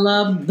 Oh, I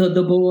love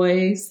The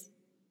Boys.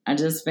 I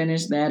just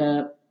finished that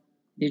up.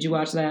 Did you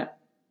watch that?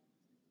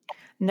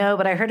 No,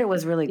 but I heard it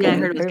was really good. Yeah, I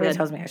heard it was Everybody good.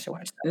 tells me I should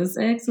watch that. It's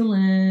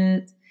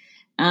excellent.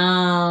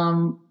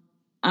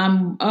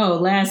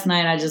 Last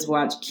night I just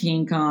watched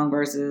King Kong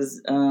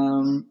versus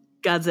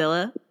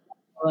Godzilla.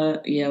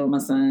 With my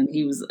son.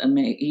 He was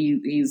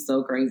amazing. He's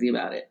so crazy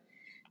about it.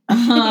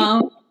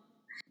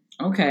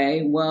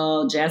 Okay,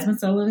 well, Jasmine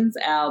Sullivan's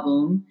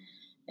album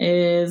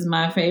is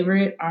my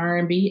favorite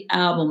R&B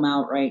album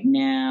out right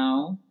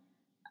now.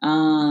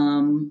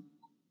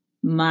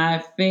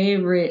 My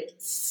favorite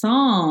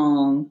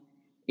song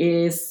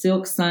is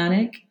Silk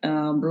Sonic,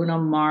 Bruno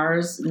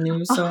Mars'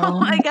 new song.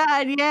 Oh my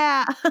God,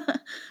 yeah.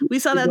 We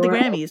saw that at the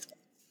Grammys.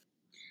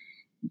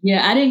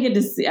 Yeah, I didn't get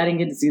to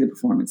see the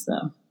performance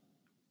though.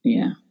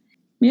 Yeah.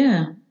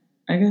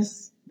 I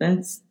guess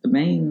that's the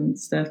main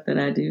stuff that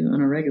I do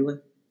on a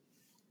regular.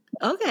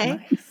 Okay.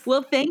 Nice.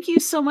 Well, thank you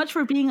so much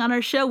for being on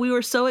our show. We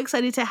were so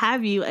excited to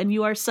have you, and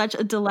you are such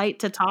a delight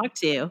to talk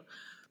to.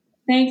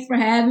 Thanks for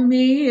having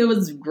me. It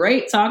was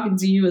great talking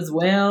to you as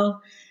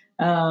well.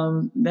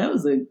 That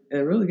was a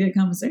really good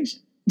conversation.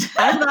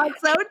 I thought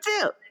so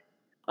too.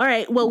 All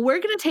right. Well, we're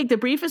going to take the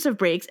briefest of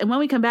breaks, and when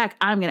we come back,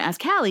 I'm going to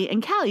ask Callie,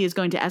 and Callie is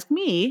going to ask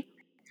me,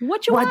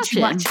 what you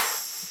watching?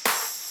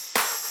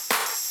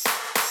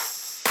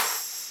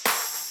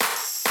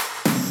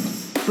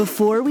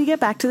 Before we get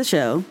back to the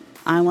show,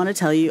 I want to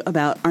tell you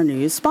about our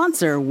new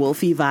sponsor,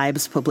 Wolfie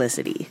Vibes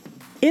Publicity.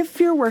 If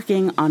you're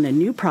working on a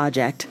new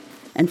project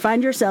and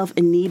find yourself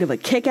in need of a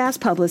kick-ass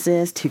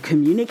publicist who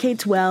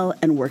communicates well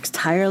and works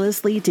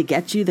tirelessly to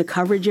get you the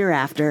coverage you're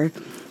after,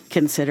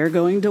 consider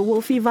going to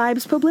Wolfie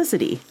Vibes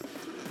Publicity.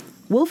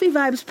 Wolfie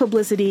Vibes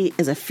Publicity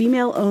is a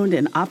female-owned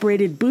and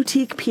operated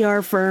boutique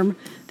PR firm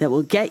that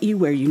will get you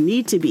where you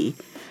need to be,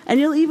 and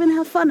you'll even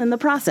have fun in the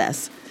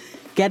process.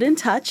 Get in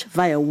touch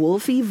via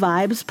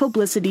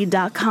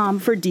wolfievibespublicity.com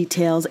for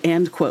details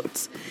and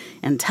quotes,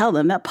 and tell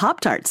them that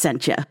Pop-Tart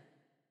sent you.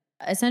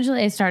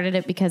 Essentially, I started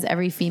it because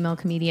every female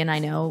comedian I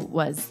know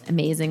was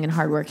amazing and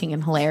hardworking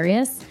and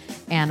hilarious,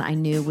 and I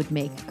knew would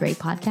make great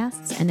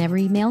podcasts. And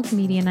every male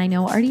comedian I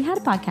know already had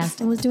a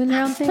podcast and was doing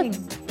their own thing.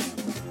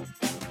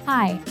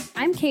 Hi,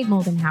 I'm Kate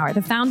Moldenhauer,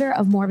 the founder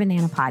of More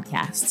Banana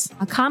Podcasts,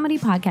 a comedy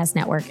podcast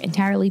network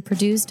entirely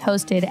produced,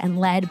 hosted, and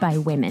led by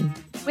women.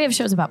 We have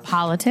shows about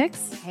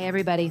politics. Hey,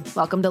 everybody.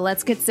 Welcome to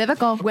Let's Get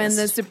Civical. When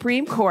the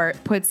Supreme Court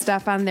puts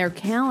stuff on their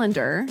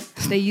calendar,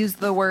 they use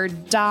the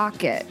word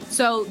docket.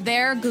 So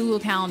their Google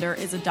Calendar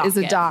is a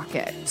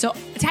docket. So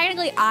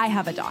technically, I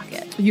have a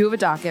docket. You have a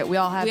docket. We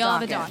all have We all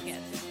have a dockets.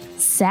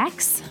 docket.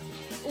 Sex?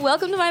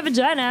 Welcome to my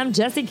vagina. I'm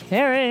Jessie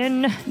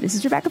Karen. This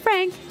is Rebecca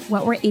Frank.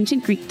 What were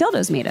ancient Greek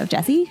dildos made of,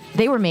 Jessie?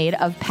 They were made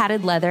of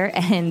padded leather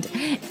and,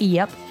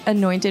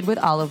 anointed with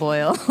olive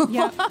oil.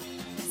 Yep.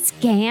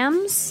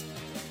 Scams?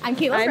 I'm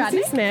Caitlin I'm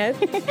Bradley. Sue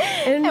Smith,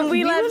 and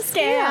we love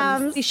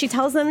scams. She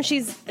tells them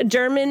she's a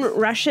German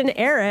Russian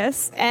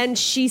heiress, and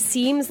she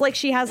seems like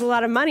she has a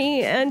lot of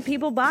money, and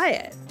people buy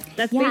it.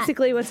 That's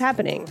basically what's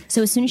happening.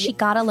 So as soon as she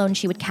got a loan,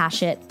 she would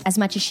cash it as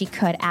much as she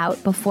could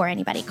out before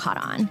anybody caught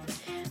on.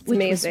 Which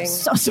amazing.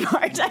 Was so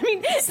smart. I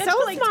mean, so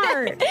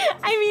smart.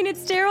 I mean,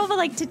 it's terrible, but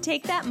like to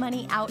take that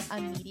money out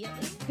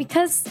immediately.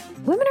 Because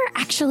women are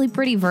actually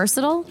pretty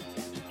versatile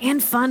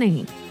and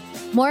funny.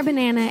 More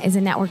Banana is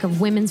a network of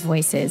women's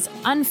voices,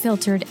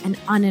 unfiltered and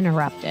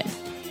uninterrupted.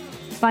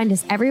 Find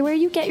us everywhere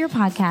you get your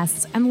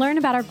podcasts and learn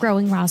about our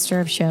growing roster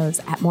of shows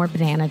at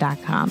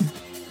morebanana.com.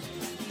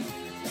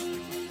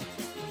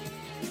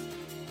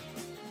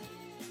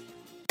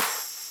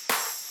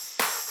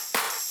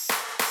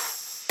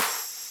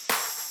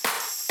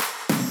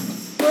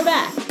 We're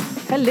back.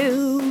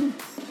 Hello.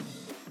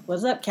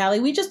 What's up, Callie?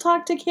 We just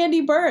talked to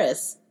Candy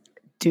Burris.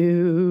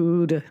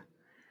 Dude.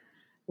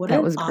 What That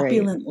an was great.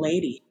 opulent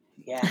lady.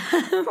 Yeah.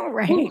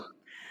 Right.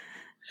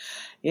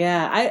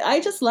 Yeah.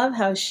 I just love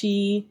how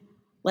she,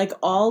 like,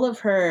 all of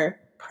her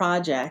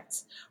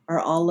projects are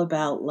all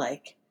about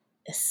like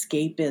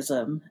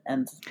escapism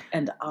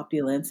and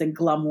opulence and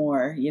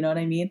glamour. You know what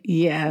I mean?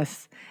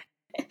 Yes.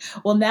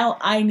 Well, now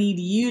I need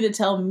you to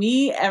tell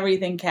me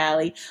everything,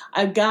 Callie.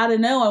 I've got to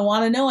know. I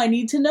want to know. I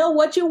need to know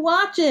what you're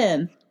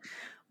watching.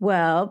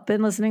 Well,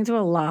 been listening to a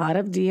lot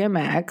of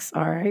DMX,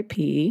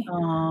 R.I.P.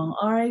 Oh,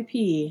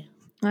 R.I.P.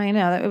 I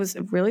know that it was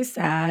really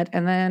sad.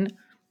 And then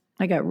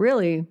I got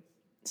really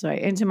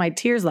into my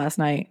tears last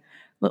night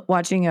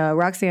watching a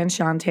Roxanne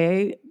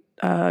Shante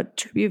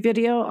tribute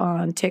video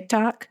on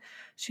TikTok.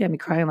 She had me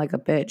crying like a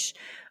bitch.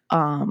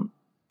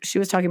 She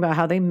was talking about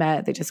how they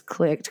met. They just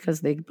clicked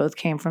because they both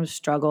came from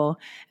struggle,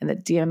 and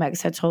that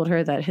DMX had told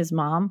her that his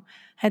mom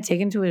had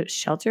taken to a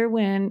shelter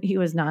when he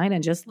was 9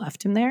 and just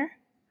left him there.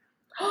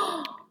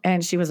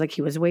 And she was like,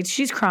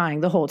 she's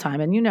crying the whole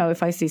time. And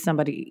if I see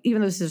somebody,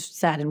 even though this is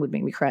sad and would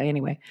make me cry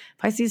anyway,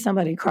 if I see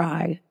somebody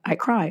cry, I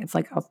cry. It's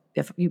like,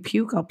 if you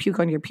puke, I'll puke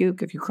on your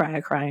puke. If you cry,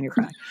 I cry on your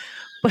cry.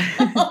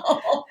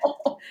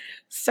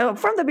 So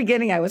from the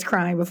beginning, I was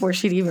crying before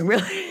she'd even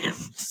really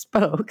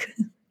spoke.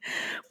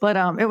 But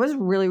it was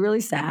really, really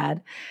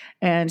sad.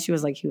 And she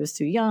was like, he was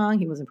too young.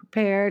 He wasn't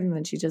prepared. And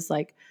then she just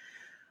like,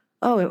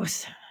 so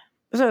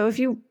if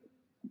you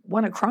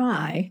want to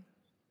cry,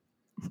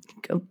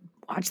 go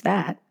watch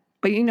that.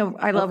 But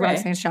I love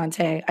Roxanne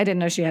Shante. I didn't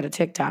know she had a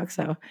TikTok,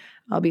 so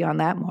I'll be on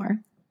that more.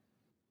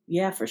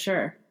 Yeah, for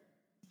sure.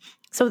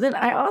 So then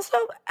I also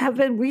have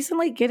been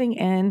recently getting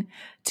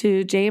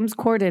into James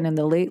Corden and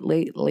the Late,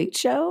 Late, Late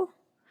Show.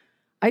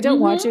 I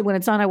don't watch it when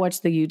it's on. I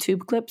watch the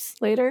YouTube clips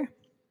later.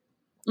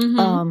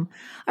 Mm-hmm.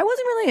 I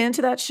wasn't really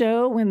into that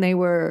show when they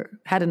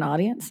had an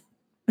audience,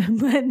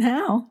 but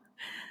now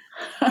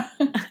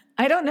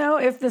I don't know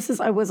if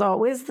I was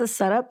always the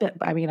setup.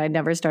 I mean, I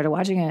never started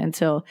watching it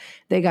until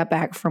they got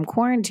back from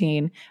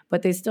quarantine,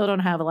 but they still don't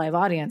have a live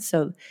audience.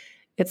 So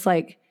it's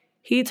like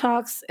he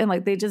talks and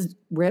like they just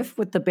riff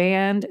with the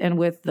band and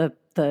with the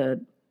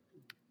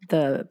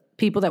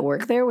people that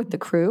work there, with the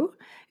crew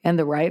and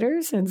the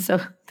writers. And so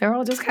they're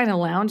all just kind of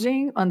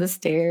lounging on the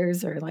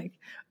stairs or like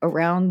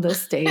around the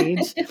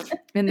stage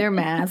in their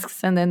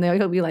masks. And then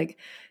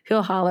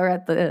he'll holler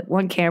at the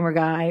one camera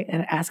guy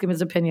and ask him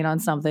his opinion on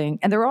something.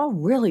 And they're all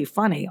really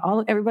funny.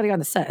 Everybody on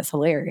the set is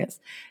hilarious,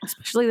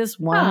 especially this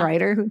one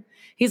writer who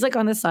he's like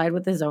on the side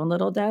with his own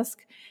little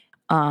desk.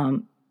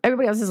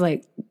 Everybody else is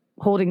like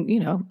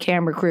holding,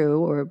 camera crew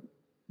or,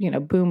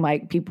 boom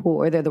mic people,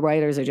 or they're the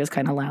writers are just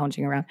kind of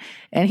lounging around.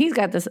 And he's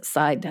got this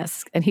side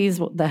desk and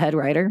he's the head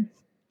writer.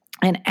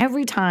 And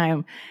every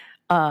time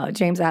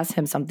James asks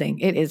him something,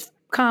 it is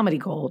comedy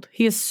gold.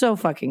 He is so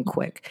fucking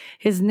quick.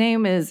 His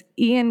name is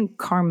Ian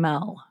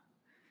Carmel,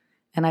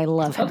 and I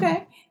love him.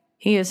 Okay.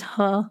 He is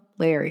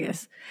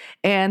hilarious.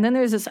 And then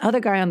there's this other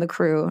guy on the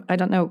crew. I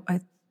don't know.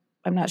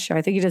 I'm not sure.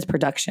 I think he does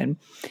production.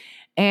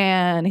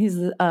 And he's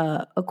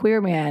a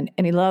queer man,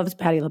 and he loves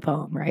Patti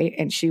LuPone, right?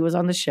 And she was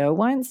on the show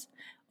once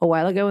a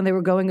while ago, and they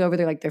were going over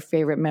their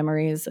favorite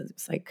memories.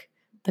 It's like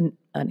an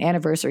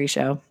anniversary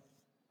show.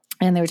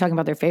 And they were talking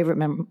about their favorite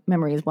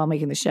memories while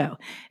making the show.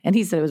 And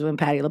he said it was when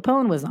Patti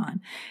LuPone was on.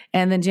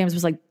 And then James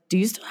was like, do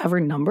you still have her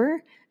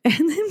number? And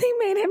then they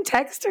made him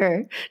text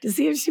her to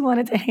see if she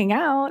wanted to hang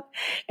out.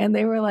 And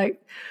they were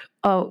like,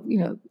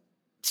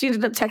 she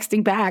ended up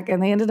texting back.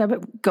 And they ended up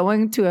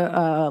going to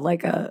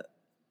a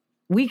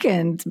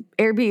weekend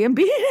Airbnb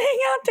to hang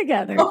out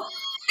together. Oh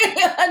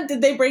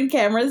Did they bring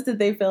cameras? Did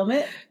they film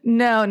it?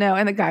 No.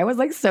 And the guy was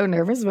like so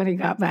nervous when he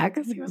got back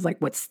because he was like,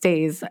 what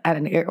stays at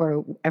an air,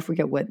 or I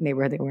forget what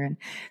neighborhood they were in,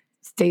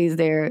 stays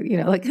there, you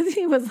know, like, because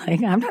he was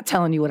like, I'm not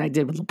telling you what I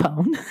did with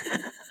Lapone.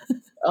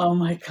 Oh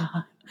my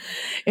God.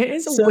 It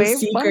is So way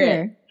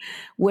secret.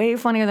 way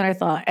funnier than I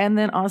thought. And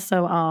then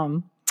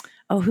also,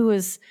 who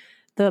is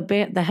the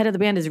band? The head of the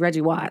band is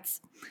Reggie Watts.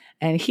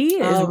 And he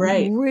is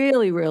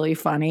really, really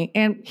funny.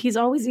 And he's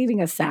always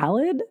eating a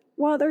salad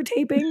while they're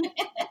taping.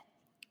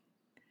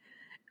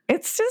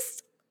 It's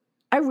just,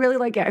 I really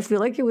like it. I feel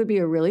like it would be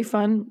a really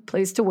fun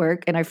place to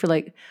work. And I feel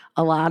like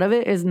a lot of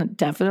it is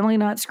definitely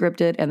not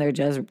scripted and they're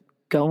just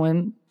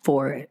going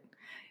for it.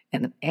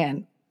 And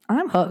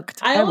I'm hooked.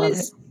 I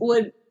always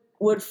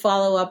would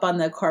follow up on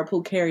the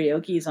carpool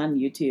karaoke's on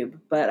YouTube,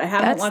 but I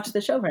haven't watched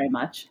the show very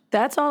much.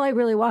 That's all I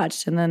really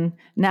watched. And then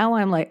now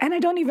I'm like, and I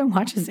don't even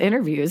watch his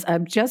interviews.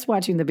 I'm just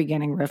watching the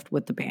beginning riff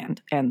with the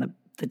band and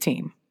the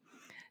team.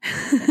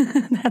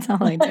 That's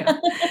all I do.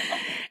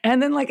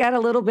 And then like at a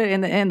little bit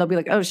in the end, they'll be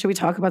like, oh, should we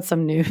talk about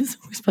some news?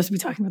 We're supposed to be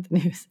talking about the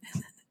news.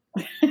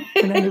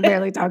 And then we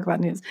barely talk about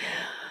news.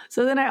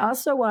 So then I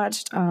also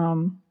watched,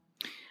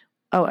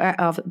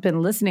 I've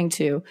been listening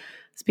to,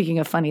 speaking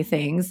of funny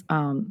things,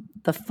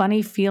 the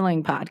Funny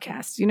Feeling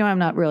podcast. You know, I'm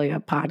not really a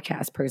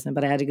podcast person,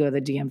 but I had to go to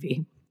the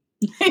DMV.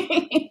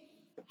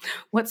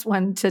 What's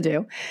one to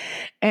do?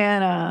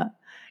 And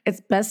it's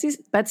Betsy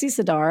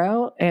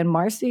Sidaro and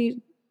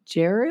Marcy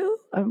Jeru.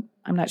 I'm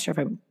not sure if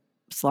I'm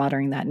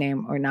slaughtering that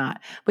name or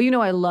not. But, you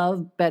know, I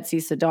love Betsy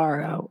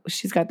Sidaro.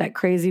 She's got that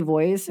crazy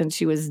voice, and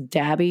she was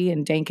Dabby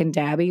and Dank and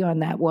Dabby on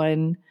that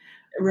one.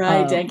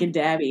 Right, Dank and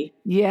Dabby.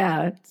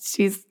 Yeah,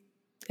 she's,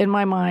 in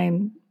my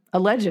mind, a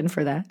legend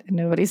for that, and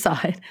nobody saw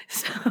it.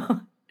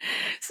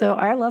 So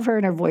I love her,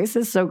 and her voice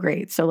is so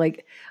great. So,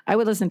 like, I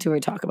would listen to her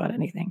talk about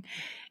anything.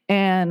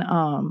 And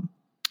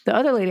the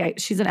other lady,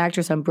 she's an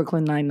actress on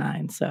Brooklyn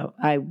Nine-Nine, so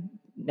I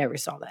never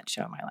saw that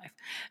show in my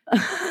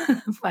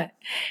life. But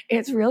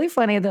it's really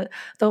funny. The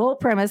whole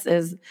premise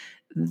is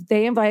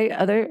they invite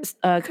other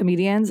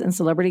comedians and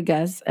celebrity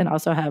guests and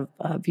also have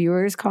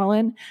viewers call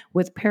in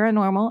with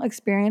paranormal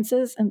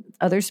experiences and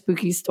other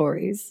spooky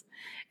stories.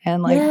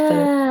 And like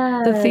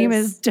the theme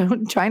is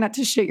try not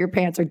to shit your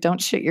pants, or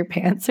don't shit your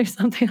pants, or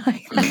something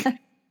like that.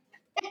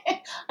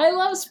 I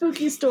love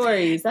spooky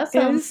stories. That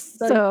sounds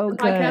so like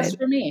a podcast good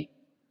for me.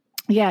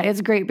 Yeah,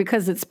 it's great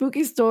because it's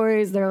spooky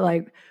stories. They're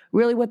like,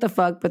 really, what the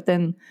fuck? But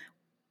then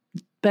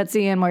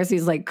Betsy and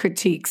Marcy's like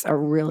critiques are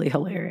really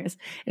hilarious.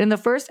 And in the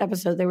first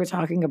episode, they were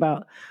talking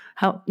about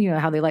how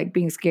they like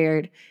being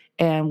scared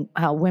and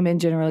how women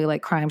generally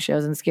like crime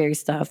shows and scary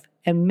stuff.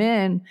 And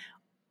men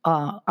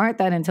aren't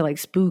that into like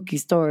spooky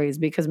stories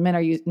because men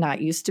are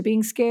not used to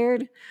being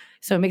scared.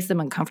 So it makes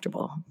them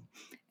uncomfortable.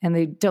 And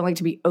they don't like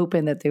to be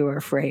open that they were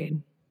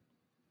afraid.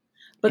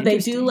 But they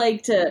do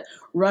like to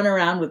run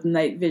around with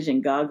night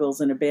vision goggles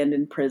in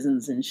abandoned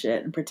prisons and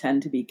shit and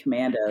pretend to be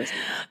commandos.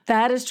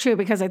 That is true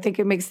because I think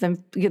it makes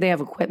them, they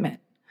have equipment.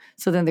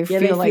 So then they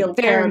feel like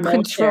they're in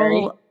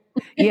control.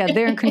 Yeah,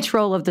 they're in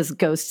control of this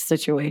ghost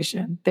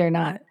situation. They're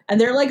not. And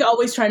they're like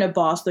always trying to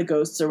boss the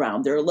ghosts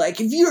around. They're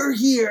like, if you're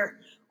here,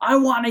 I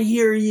want to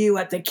hear you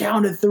at the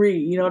count of 3.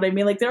 You know what I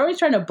mean? Like they're always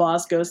trying to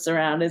boss ghosts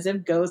around as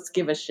if ghosts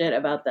give a shit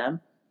about them.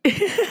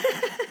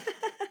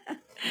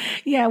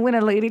 Yeah, when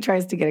a lady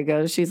tries to get a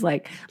ghost, she's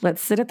like,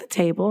 let's sit at the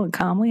table and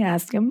calmly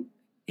ask him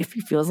if he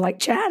feels like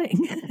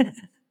chatting.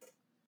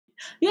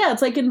 Yeah,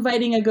 it's like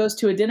inviting a ghost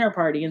to a dinner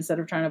party instead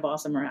of trying to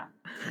boss him around.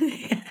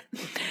 Yeah.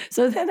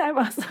 So then I've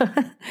also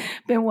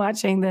been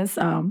watching this.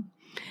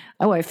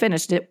 I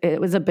finished it. It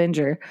was a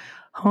binger.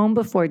 Home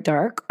Before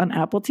Dark on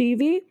Apple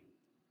TV.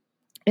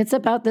 It's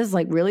about this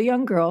like really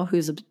young girl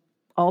who's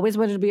always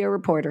wanted to be a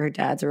reporter. Her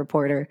dad's a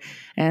reporter.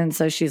 And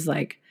so she's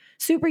like,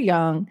 super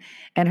young,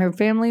 and her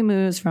family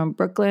moves from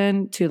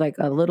Brooklyn to like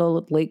a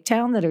little lake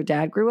town that her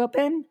dad grew up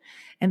in.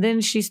 And then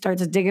she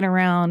starts digging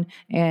around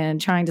and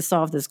trying to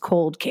solve this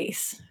cold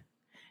case.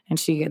 And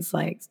she gets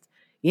like,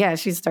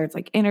 she starts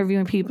like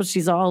interviewing people.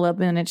 She's all up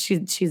in it.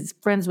 She's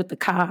friends with the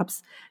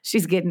cops.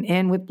 She's getting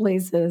in with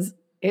places.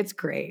 It's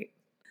great.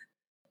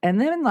 And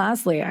then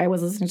lastly, I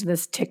was listening to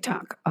this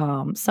TikTok,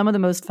 some of the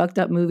most fucked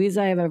up movies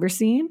I have ever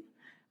seen,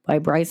 by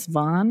Bryce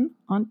Vaughn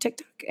on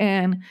TikTok.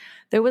 And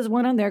there was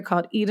one on there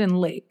called Eden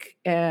Lake.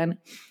 And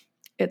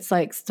it's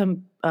like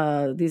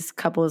these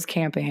couples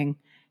camping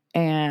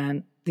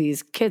and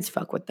these kids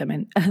fuck with them.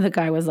 And the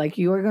guy was like,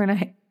 you are going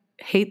to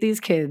hate these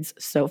kids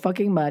so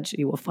fucking much.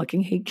 You will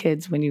fucking hate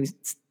kids when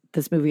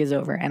this movie is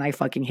over. And I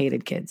fucking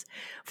hated kids.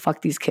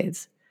 Fuck these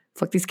kids.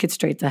 Fuck these kids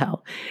straight to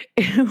hell.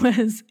 It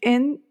was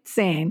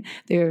insane.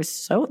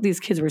 These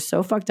kids were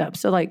so fucked up.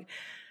 So like,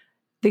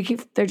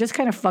 they're just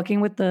kind of fucking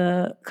with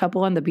the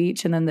couple on the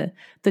beach, and then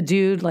the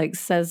dude like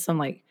says some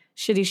like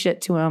shitty shit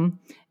to him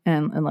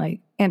and like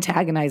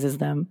antagonizes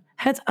them.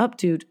 Heads up,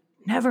 dude,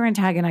 never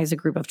antagonize a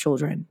group of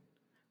children,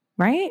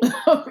 right?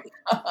 Oh,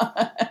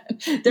 God.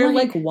 They're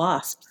like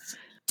wasps.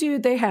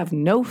 Dude, they have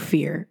no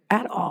fear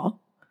at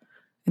all.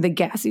 They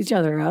gas each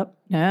other up.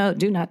 No,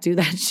 do not do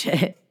that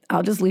shit.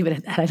 I'll just leave it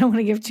at that. I don't want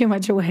to give too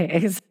much away.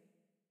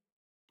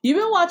 You've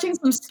been watching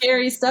some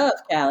scary stuff,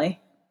 Callie.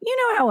 You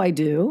know how I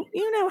do.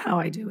 You know how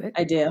I do it.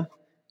 I do.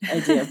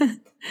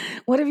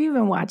 What have you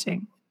been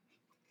watching?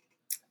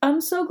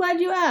 I'm so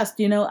glad you asked.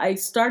 You know, I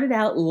started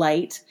out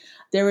light.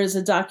 There was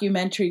a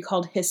documentary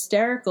called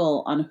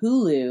Hysterical on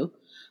Hulu,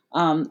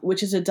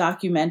 which is a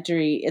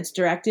documentary. It's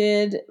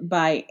directed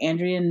by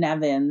Andrea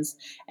Nevins,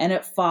 and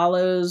it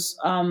follows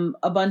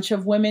a bunch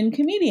of women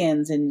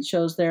comedians and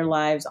shows their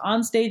lives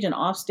on stage and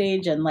off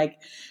stage, and like,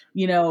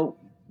 you know,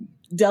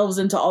 delves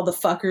into all the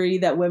fuckery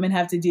that women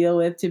have to deal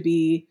with to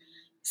be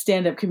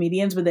stand-up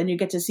comedians. But then you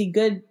get to see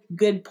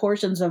good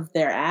portions of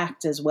their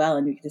act as well,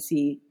 and you get to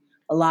see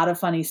a lot of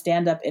funny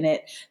stand-up in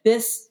it.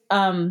 This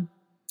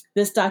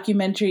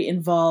documentary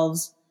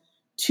involves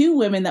two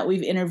women that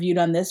we've interviewed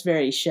on this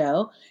very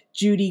show.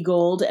 Judy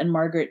Gold and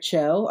Margaret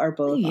Cho are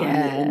both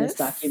in this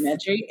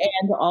documentary,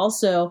 and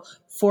also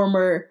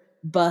former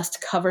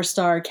Bust cover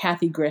star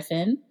Kathy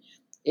Griffin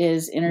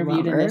is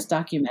interviewed in this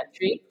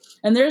documentary.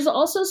 And there's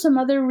also some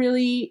other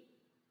really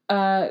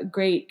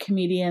great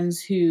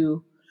comedians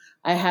who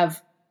I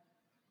have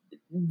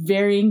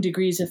varying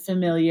degrees of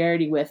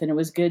familiarity with, and it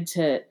was good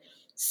to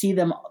see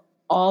them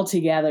all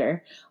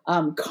together.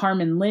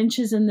 Carmen Lynch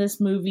is in this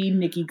movie,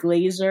 Nikki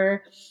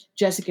Glaser,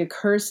 Jessica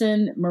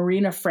Curson,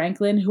 Marina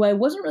Franklin, who I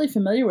wasn't really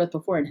familiar with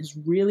before and is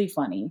really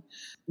funny.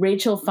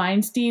 Rachel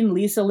Feinstein,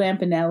 Lisa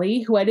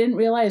Lampanelli, who I didn't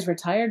realize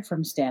retired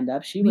from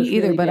stand-up. She was Me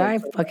either, really but big I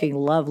fucking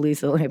love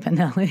Lisa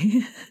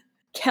Lampanelli.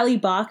 Kelly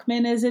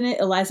Bachman is in it.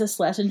 Eliza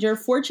Schlesinger.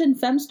 Fortune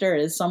Femster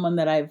is someone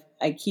that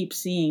I keep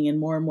seeing in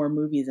more and more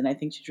movies, and I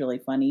think she's really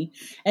funny.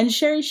 And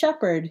Sherry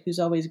Shepard, who's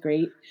always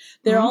great.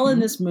 They're all in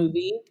this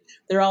movie.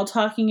 They're all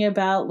talking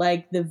about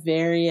like the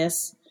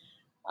various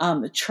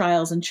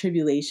trials and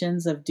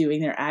tribulations of doing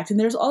their act. And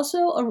there's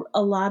also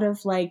a lot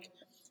of like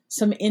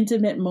some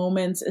intimate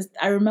moments.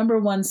 I remember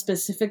one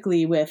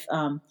specifically with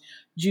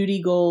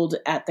Judy Gold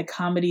at the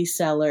Comedy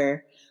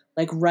Cellar,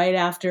 like right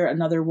after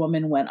another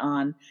woman went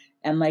on.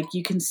 And like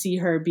you can see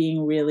her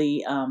being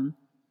really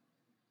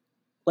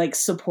like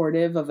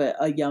supportive of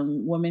a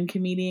young woman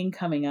comedian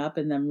coming up,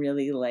 and them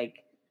really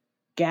like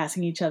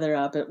gassing each other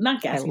up.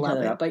 Not gassing each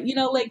other up, but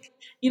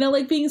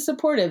like being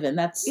supportive, and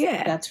that's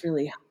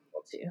really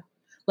helpful too.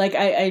 Like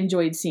I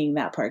enjoyed seeing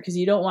that part, because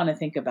you don't want to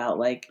think about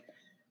like,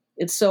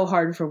 it's so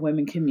hard for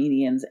women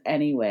comedians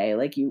anyway.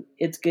 Like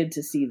it's good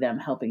to see them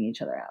helping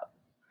each other out.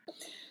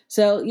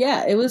 So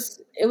yeah, it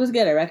was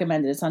good. I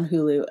recommend it. It's on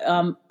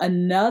Hulu.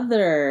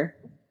 Another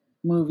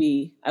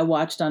movie I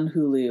watched on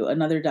Hulu,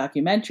 another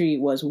documentary,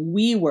 was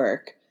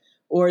WeWork,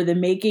 or the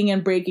making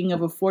and breaking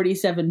of a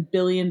 $47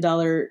 billion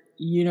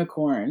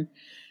unicorn.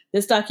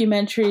 This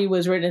documentary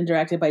was written and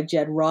directed by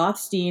Jed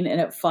Rothstein, and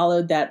it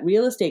followed that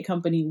real estate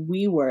company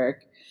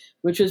WeWork,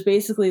 which was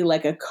basically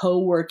like a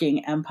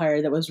co-working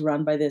empire that was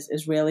run by this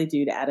Israeli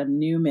dude, Adam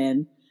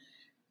Newman.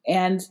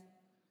 And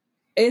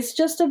it's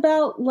just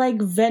about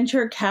like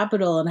venture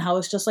capital and how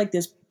it's just like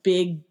this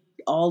big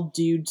all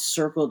dude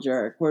circle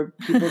jerk where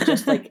people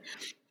just like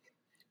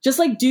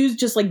dudes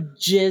just like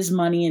jizz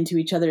money into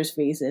each other's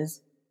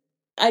faces.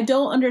 I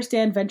don't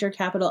understand venture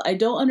capital. I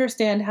don't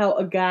understand how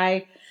a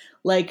guy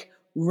like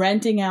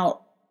renting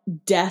out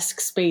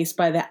desk space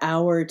by the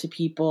hour to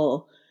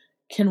people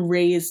can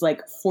raise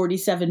like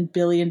 $47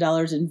 billion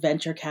in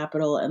venture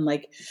capital. And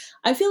like,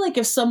 I feel like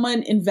if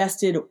someone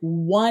invested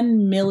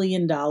 $1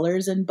 million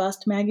in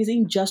Bust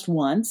Magazine just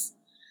once,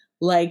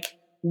 like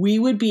we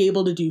would be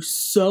able to do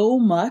so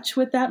much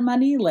with that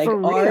money. Like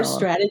our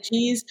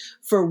strategies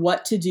for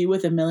what to do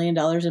with $1 million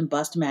in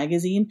Bust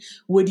Magazine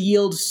would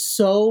yield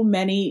so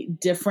many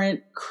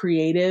different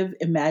creative,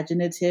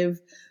 imaginative,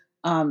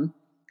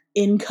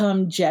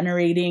 income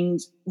generating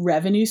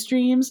revenue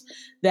streams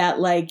that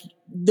like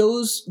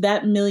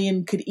that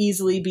million could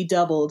easily be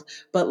doubled.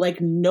 But like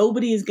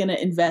nobody is going to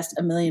invest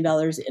 $1 million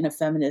in a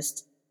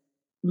feminist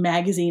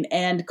magazine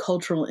and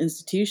cultural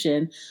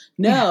institution.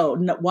 No,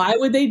 why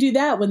would they do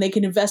that when they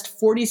can invest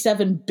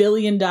 $47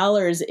 billion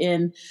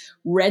in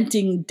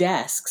renting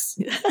desks?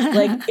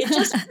 Like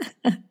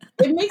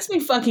it makes me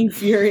fucking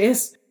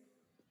furious.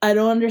 I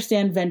don't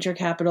understand venture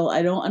capital.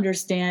 I don't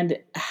understand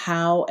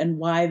how and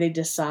why they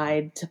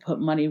decide to put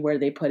money where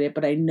they put it,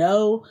 but I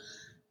know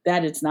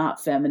that it's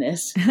not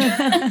feminist.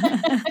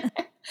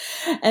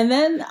 And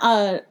then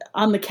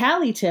on the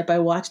Callie tip, I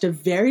watched a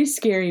very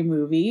scary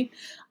movie.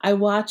 I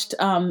watched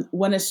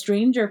When a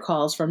Stranger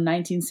Calls from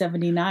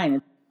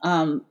 1979.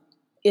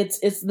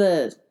 It's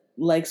the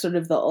like sort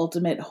of the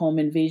ultimate home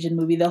invasion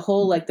movie. The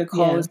whole like the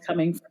call is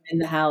coming from in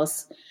the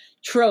house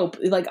trope.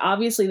 Like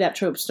obviously that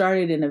trope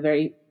started in a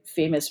very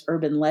famous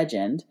urban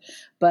legend,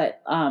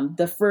 but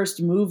the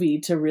first movie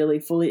to really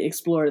fully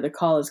explore the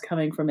call is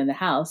coming from in the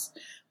house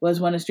was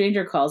When a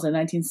Stranger Calls in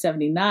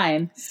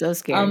 1979. So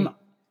scary.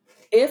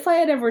 If I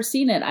had ever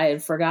seen it, I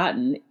had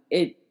forgotten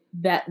it.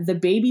 That the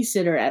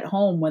babysitter at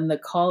home when the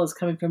call is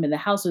coming from in the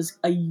house was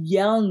a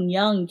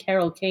young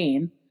Carol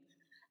Kane.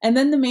 And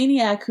then the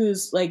maniac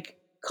who's like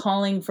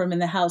calling from in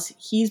the house,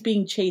 he's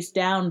being chased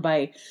down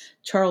by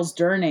Charles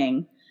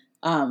Durning.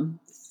 And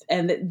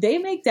And they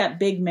make that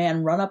big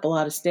man run up a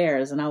lot of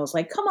stairs. And I was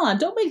like, come on,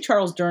 don't make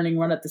Charles Durning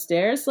run up the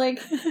stairs. Like,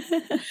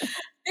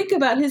 think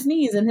about his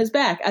knees and his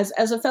back.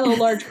 As a fellow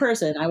large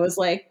person, I was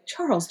like,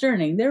 Charles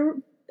Durning,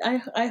 I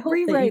hope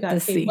that you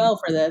got paid well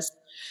for this.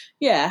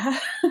 Yeah,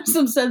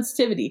 some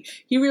sensitivity.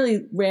 He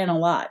really ran a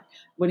lot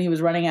when he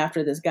was running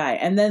after this guy.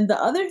 And then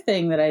the other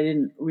thing that I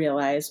didn't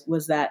realize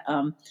was that,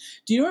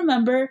 do you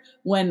remember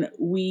when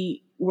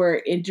we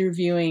were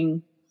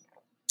interviewing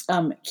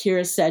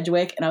Kira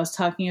Sedgwick, and I was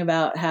talking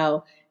about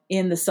how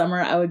in the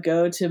summer I would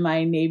go to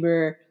my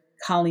neighbor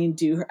Colleen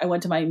Dewhurst. I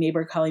went to my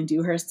neighbor Colleen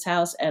Dewhurst's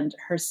house, and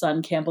her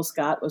son Campbell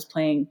Scott was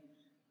playing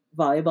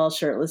volleyball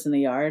shirtless in the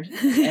yard,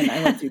 and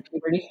I went through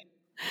puberty.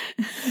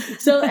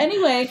 So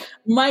anyway,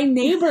 my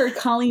neighbor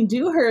Colleen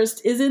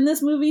Dewhurst is in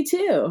this movie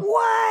too.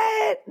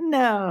 What?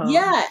 No.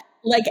 Yeah,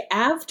 like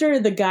after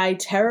the guy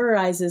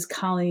terrorizes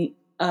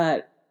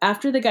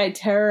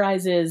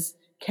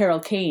Carol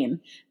Kane,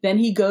 then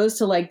he goes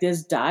to like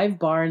this dive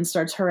bar and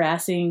starts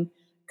harassing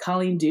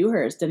Colleen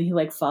Dewhurst, and he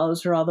like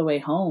follows her all the way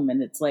home,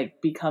 and it's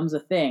like becomes a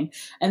thing.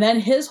 And then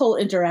his whole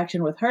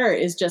interaction with her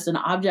is just an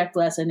object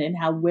lesson in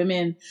how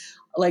women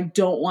like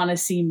don't want to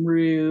seem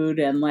rude,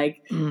 and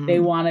like they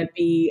want to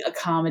be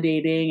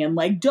accommodating, and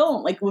like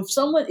don't like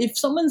if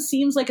someone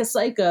seems like a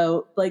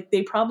psycho, like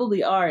they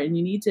probably are, and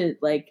you need to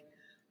like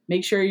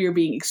make sure you're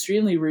being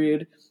extremely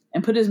rude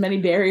and put as many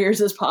barriers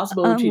as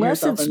possible between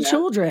yourself and them. Unless it's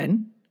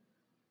children.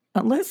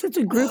 Unless it's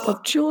a group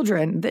of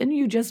children, then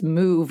you just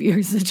move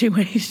your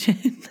situation.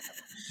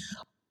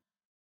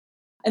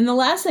 And the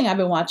last thing I've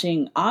been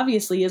watching,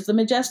 obviously, is the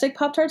Majestic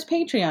Pop-Tarts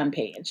Patreon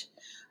page.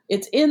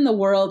 It's in the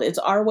world. It's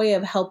our way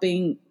of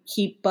helping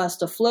keep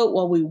Bust afloat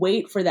while we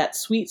wait for that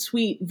sweet,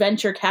 sweet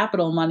venture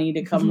capital money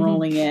to come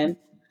rolling in.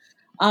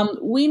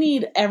 We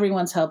need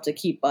everyone's help to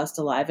keep Bust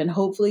alive, and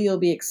hopefully you'll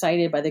be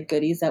excited by the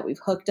goodies that we've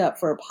hooked up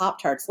for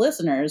Pop-Tarts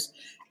listeners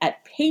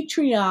at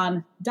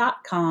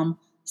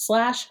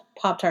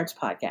patreon.com/Pop-Tarts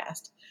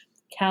podcast.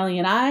 Callie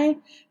and I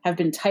have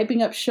been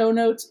typing up show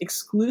notes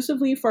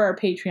exclusively for our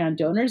Patreon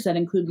donors that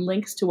include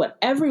links to what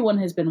everyone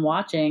has been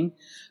watching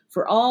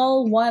for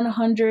all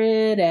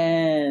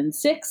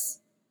 106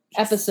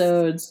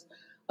 episodes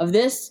of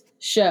this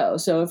show.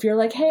 So if you're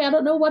like, hey, I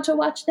don't know what to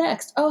watch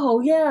next. Oh,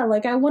 yeah,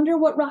 like I wonder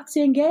what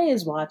Roxane Gay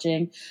is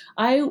watching.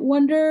 I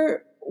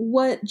wonder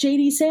what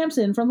JD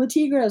Sampson from La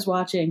Tigra is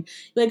watching.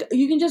 Like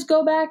you can just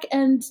go back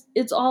and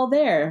it's all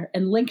there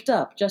and linked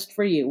up just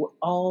for you,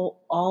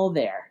 all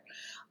there.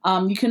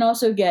 You can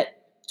also get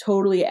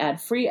totally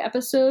ad-free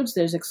episodes.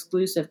 There's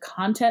exclusive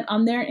content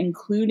on there,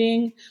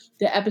 including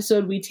the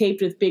episode we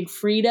taped with Big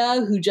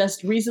Frida, who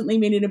just recently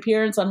made an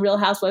appearance on Real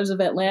Housewives of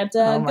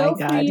Atlanta. Oh my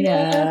God, Frida.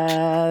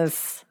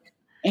 yes.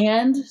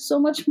 And so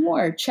much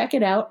more. Check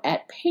it out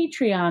at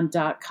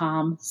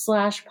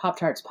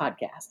patreon.com/Pop-Tarts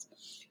podcast.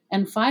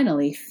 And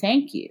finally,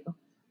 thank you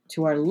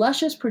to our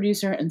luscious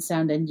producer and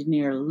sound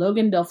engineer,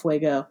 Logan Del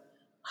Fuego.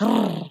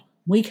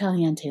 Muy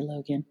caliente,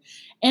 Logan.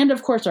 And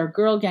of course, our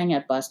girl gang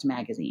at Bust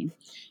Magazine.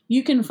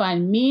 You can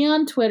find me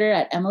on Twitter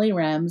at Emily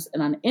Rems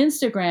and on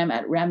Instagram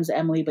at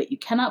RemsEmily, but you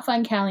cannot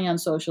find Callie on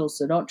socials,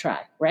 so don't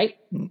try, right?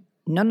 No.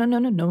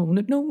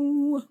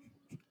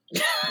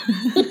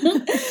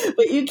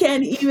 But you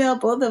can email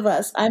both of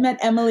us. I'm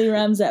at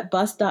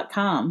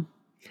emilyrems@bust.com.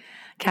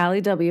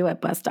 Callie W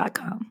at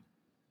bust.com.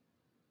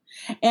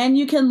 And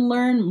you can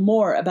learn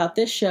more about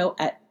this show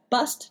at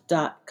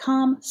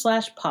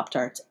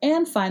bust.com/Pop-Tarts.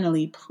 And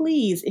finally,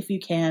 please, if you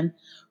can,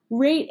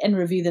 rate and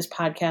review this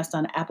podcast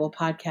on Apple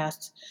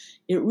Podcasts.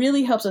 It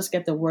really helps us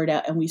get the word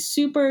out, and we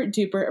super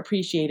duper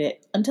appreciate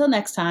it. Until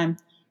next time,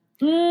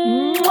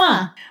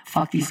 mwah!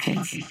 Fuck these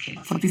kids.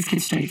 Fuck these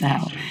kids straight to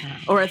hell.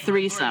 Or a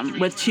threesome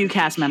with 2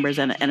 cast members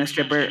and a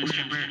stripper.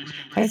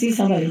 I see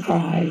somebody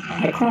cry,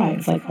 I cry.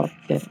 It's like, well,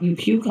 if you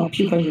puke, I'll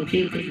puke on your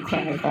puke. If you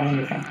cry, I cry on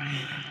your cry.